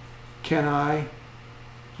can I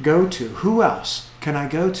go to? Who else can I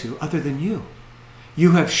go to other than you?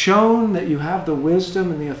 You have shown that you have the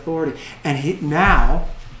wisdom and the authority. And now,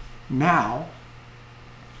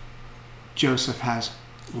 Joseph has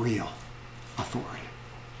real authority.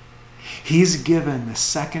 He's given the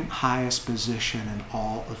second highest position in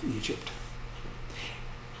all of Egypt.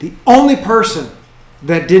 The only person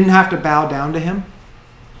that didn't have to bow down to him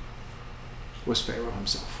was Pharaoh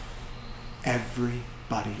himself.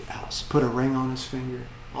 Everybody else put a ring on his finger,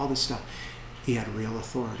 all this stuff. He had real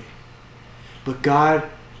authority. But God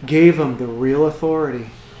gave him the real authority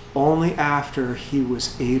only after he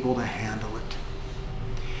was able to handle it.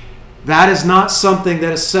 That is not something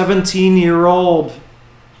that a 17-year-old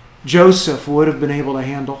Joseph would have been able to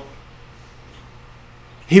handle.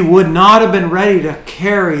 He would not have been ready to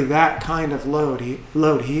carry that kind of load.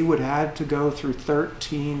 He would have had to go through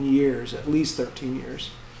 13 years, at least 13 years,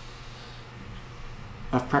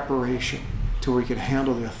 of preparation to where he could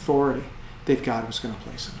handle the authority that God was going to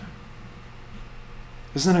place in him.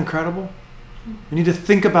 Isn't that incredible? We need to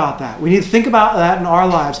think about that. We need to think about that in our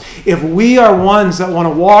lives. If we are ones that want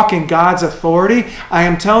to walk in God's authority, I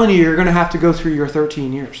am telling you, you're going to have to go through your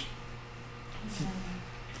 13 years.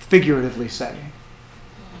 Figuratively saying.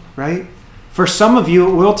 Right? For some of you,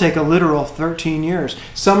 it will take a literal 13 years.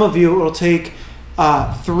 Some of you, it will take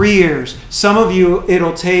 3 years. Some of you,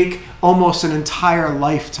 it'll take almost an entire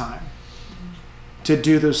lifetime to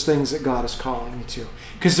do those things that God is calling you to.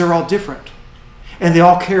 Because they're all different. And they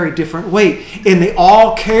all carry different weight. And they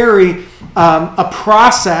all carry a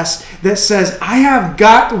process that says,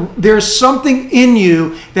 there's something in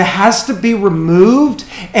you that has to be removed,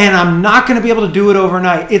 and I'm not going to be able to do it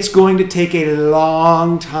overnight. It's going to take a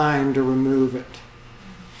long time to remove it.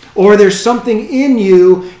 Or there's something in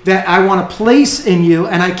you that I want to place in you,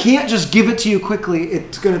 and I can't just give it to you quickly.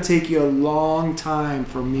 It's going to take you a long time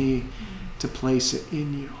for me to place it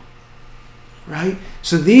in you. Right?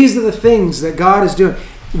 So these are the things that God is doing.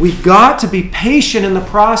 We've got to be patient in the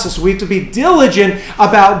process. We have to be diligent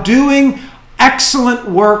about doing excellent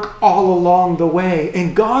work all along the way.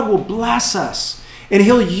 And God will bless us. And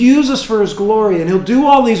He'll use us for His glory. And He'll do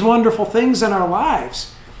all these wonderful things in our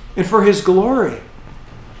lives. And for His glory.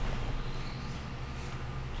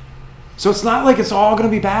 So it's not like it's all going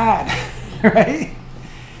to be bad. Right?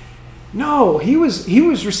 No, he was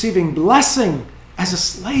receiving blessing as a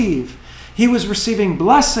slave. He was receiving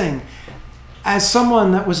blessing as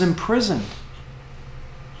someone that was imprisoned,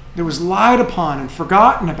 that was lied upon and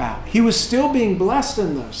forgotten about. He was still being blessed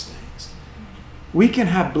in those things. We can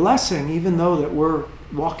have blessing even though that we're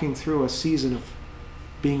walking through a season of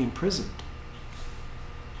being imprisoned.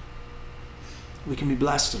 We can be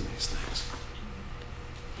blessed in these things.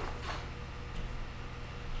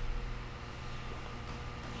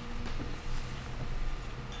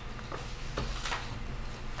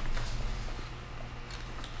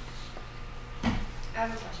 I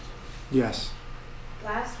have a question. Yes.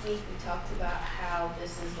 last week we talked about how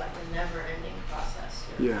this is like a never-ending process.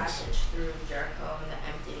 Your Yes. passage through Jericho and the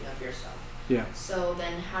emptying of yourself. Yeah. So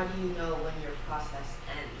then how do you know when your process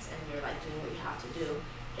ends and you're like doing what you have to do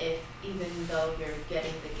if even though you're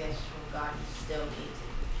getting the gifts from God, you still need to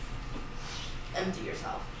empty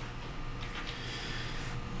yourself?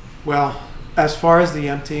 Well, as far as the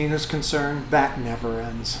emptying is concerned, that never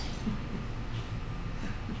ends.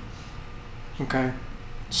 Okay?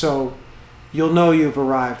 So you'll know you've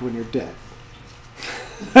arrived when you're dead.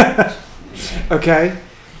 Okay?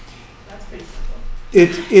 That's pretty simple.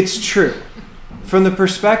 It's true. From the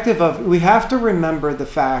perspective of, we have to remember the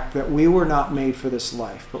fact that we were not made for this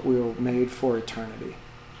life, but we were made for eternity.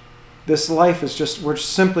 This life is just, we're just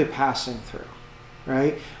simply passing through,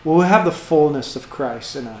 right? Well, we'll have the fullness of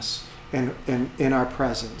Christ in us and in our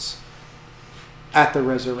presence at the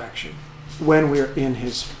resurrection when we're in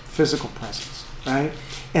his physical presence, right?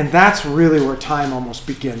 And that's really where time almost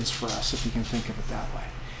begins for us, if you can think of it that way.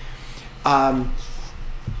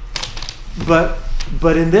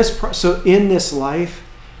 But in this life,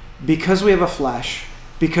 because we have a flesh,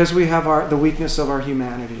 because we have the weakness of our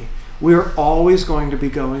humanity, we're always going to be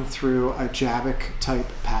going through a Jabbok type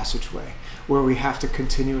passageway where we have to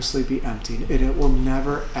continuously be emptied, and it will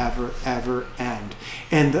never, ever, ever end.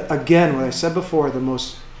 And again, what I said before, the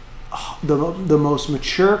most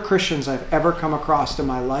mature Christians I've ever come across in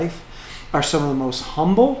my life are some of the most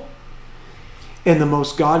humble and the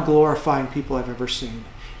most God-glorifying people I've ever seen.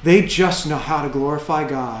 They just know how to glorify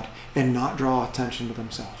God and not draw attention to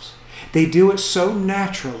themselves. They do it so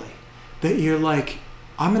naturally that you're like,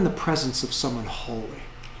 I'm in the presence of someone holy.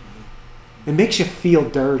 It makes you feel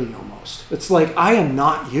dirty almost. It's like, I am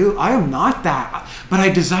not you. I am not that. But I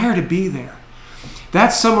desire to be there.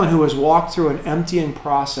 That's someone who has walked through an emptying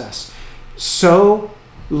process so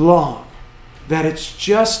long that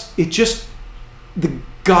the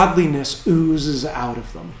godliness oozes out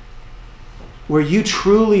of them. Where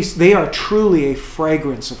they are truly a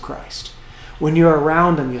fragrance of Christ. When you're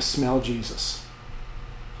around them, you smell Jesus.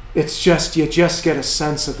 It's just, you just get a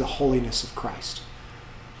sense of the holiness of Christ.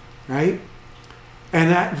 Right?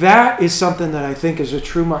 And that is something that I think is a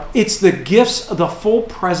true mark. It's the gifts, the full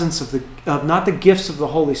presence of not the gifts of the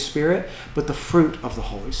Holy Spirit, but the fruit of the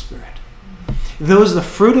Holy Spirit. The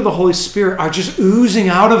fruit of the Holy Spirit are just oozing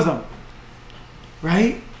out of them.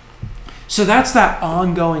 Right? So that's that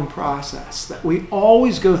ongoing process that we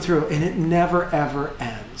always go through, and it never, ever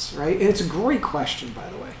ends. Right? And it's a great question, by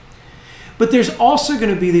the way. But there's also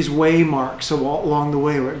going to be these waymarks along the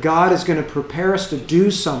way where God is going to prepare us to do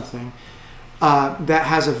something that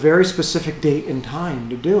has a very specific date and time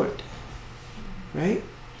to do it, right?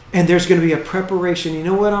 And there's going to be a preparation. You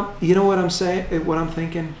know what I'm saying? What I'm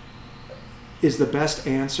thinking is the best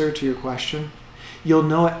answer to your question. You'll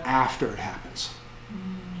know it after it happens.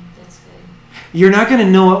 That's good. You're not going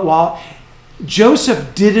to know it while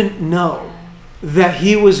Joseph didn't know that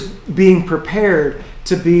he was being prepared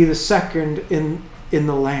to be the second in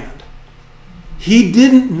the land. He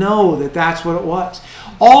didn't know that that's what it was.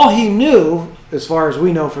 All he knew, as far as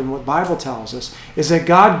we know from what the Bible tells us, is that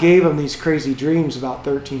God gave him these crazy dreams about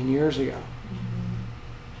 13 years ago.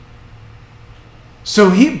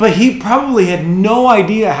 So he probably had no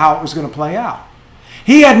idea how it was going to play out.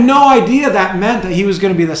 He had no idea that meant that he was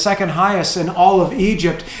going to be the second highest in all of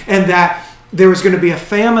Egypt, and that there was going to be a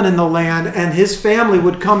famine in the land, and his family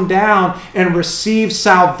would come down and receive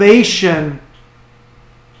salvation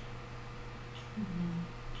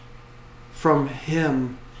from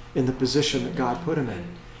him in the position that God put him in.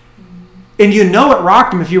 And you know it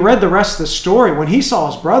rocked him. If you read the rest of the story, when he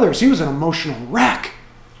saw his brothers, he was an emotional wreck.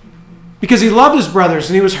 Because he loved his brothers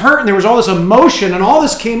and he was hurt, and there was all this emotion, and all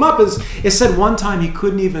this came up. It said one time he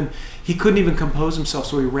couldn't even compose himself,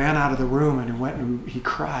 so he ran out of the room and he went and he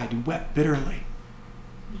cried. He wept bitterly.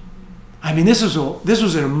 I mean, this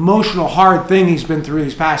was an emotional, hard thing he's been through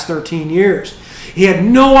these past 13 years. He had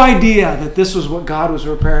no idea that this was what God was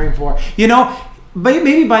preparing for. You know,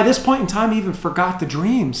 maybe by this point in time, he even forgot the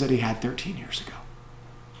dreams that he had 13 years ago.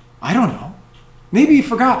 I don't know. Maybe he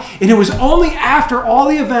forgot. And it was only after all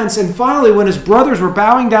the events, and finally when his brothers were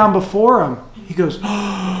bowing down before him, he goes,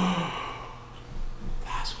 "Oh,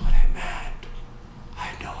 that's what it meant. I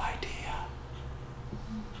had no idea."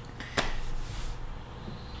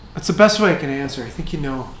 That's the best way I can answer. I think you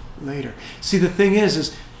know later. See, the thing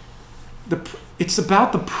is it's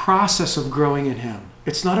about the process of growing in him.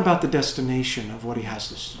 It's not about the destination of what he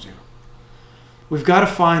has us to do. We've got to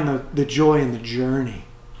find the joy in the journey,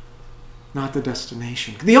 not the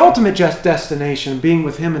destination. The ultimate destination, being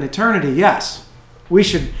with him in eternity, yes. We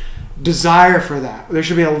should desire for that. There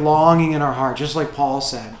should be a longing in our heart, just like Paul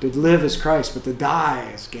said. To live is Christ, but to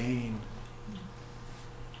die is gain.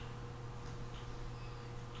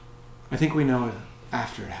 I think we know it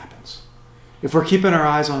after it happens. If we're keeping our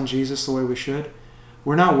eyes on Jesus the way we should,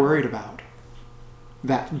 we're not worried about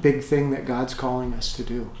that big thing that God's calling us to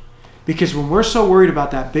do. Because when we're so worried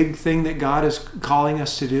about that big thing that God is calling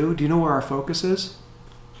us to do you know where our focus is?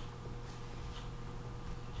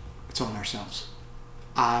 It's on ourselves.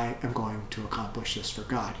 I am going to accomplish this for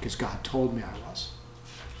God because God told me I was.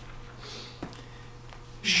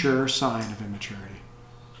 Sure sign of immaturity.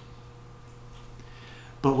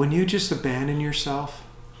 But when you just abandon yourself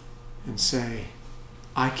and say,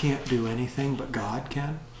 I can't do anything but God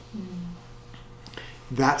can,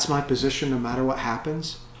 that's my position no matter what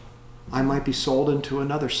happens. I might be sold into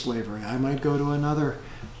another slavery. I might go to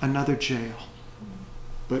another jail.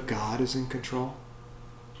 But God is in control.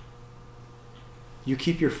 You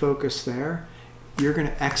keep your focus there, you're going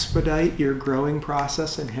to expedite your growing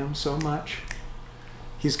process in Him so much.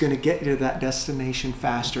 He's going to get you to that destination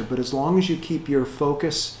faster. But as long as you keep your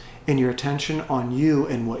focus and your attention on you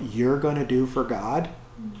and what you're going to do for God,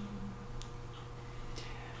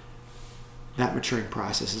 that maturing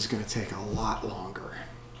process is going to take a lot longer.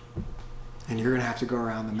 And you're going to have to go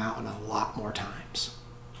around the mountain a lot more times.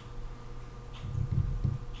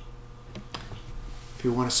 If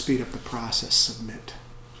you want to speed up the process, submit.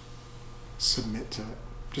 Submit to it.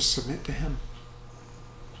 Just submit to Him.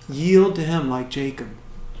 Yield to Him like Jacob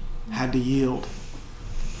had to yield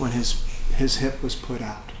when his hip was put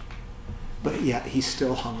out. But yet he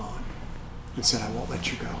still hung on and said, I won't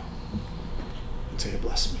let you go until you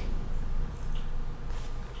bless me.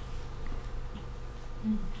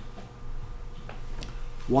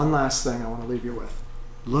 One last thing I want to leave you with.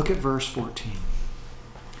 Look at verse 14.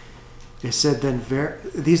 It said,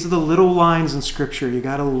 these are the little lines in Scripture you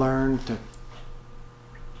got to learn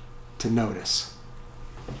to notice.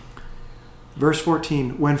 Verse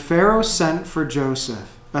 14, then Pharaoh sent for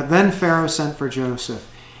Joseph,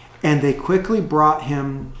 and they quickly brought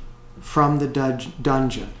him from the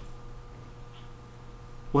dungeon.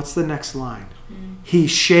 What's the next line? He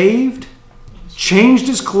shaved, changed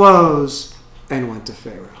his clothes, and went to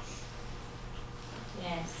Pharaoh.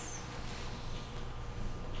 Yes.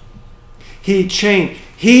 He changed.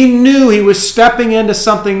 He knew he was stepping into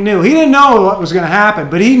something new. He didn't know what was going to happen,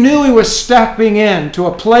 but he knew he was stepping into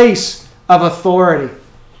a place of authority.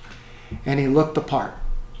 And he looked the part.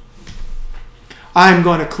 I'm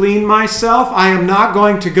going to clean myself. I am not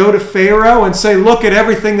going to go to Pharaoh and say, look at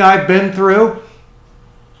everything I've been through.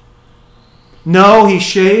 No, he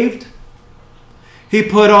shaved. He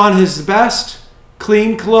put on his best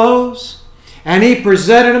clean clothes. And he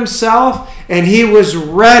presented himself, and he was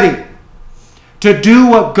ready to do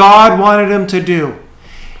what God wanted him to do.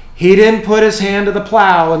 He didn't put his hand to the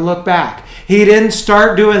plow and look back. He didn't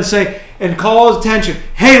start doing and call his attention.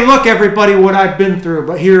 Hey, look everybody what I've been through,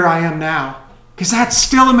 but here I am now. Because that's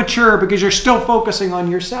still immature because you're still focusing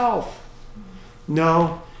on yourself.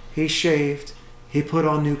 No, he shaved. He put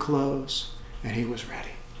on new clothes and he was ready.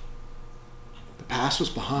 The past was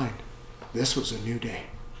behind. This was a new day.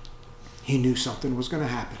 He knew something was going to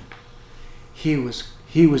happen. He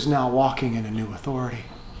was now walking in a new authority.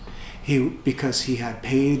 Because he had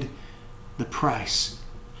paid the price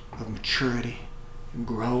of maturity and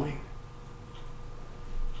growing.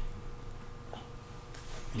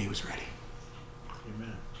 And he was ready.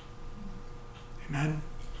 Amen.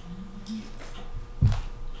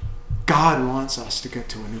 God wants us to get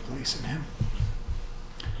to a new place in Him.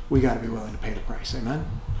 We got to be willing to pay the price. Amen.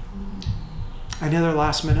 Any other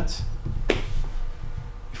last minutes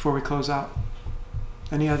before we close out?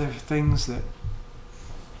 Any other things that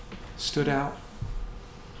stood out?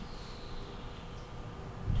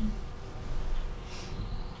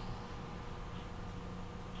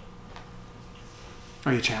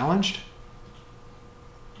 Are you challenged?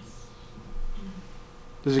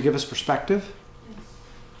 Does it give us perspective?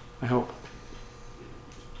 I hope.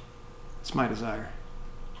 It's my desire.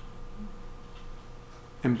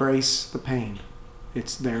 Embrace the pain.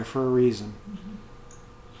 It's there for a reason.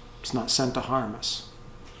 It's not sent to harm us.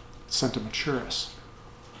 It's sent to mature us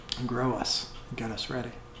and grow us and get us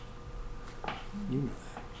ready. You know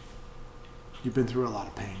that. You've been through a lot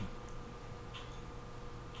of pain.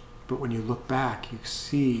 But when you look back, you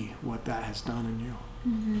see what that has done in you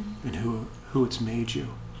and who it's made you.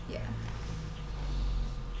 Yeah.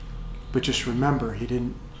 But just remember, He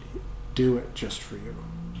didn't do it just for you.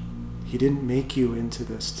 He didn't make you into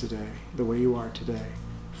this today, the way you are today,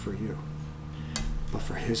 for you, but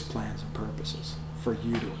for His plans and purposes, for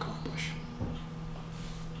you to accomplish.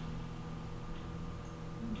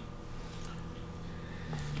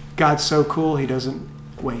 God's so cool, he doesn't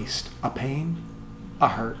waste a pain, a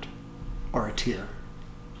hurt, or a tear.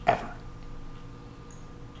 Ever.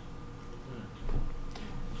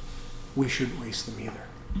 We shouldn't waste them either.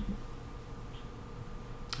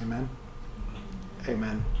 Amen?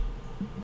 Amen.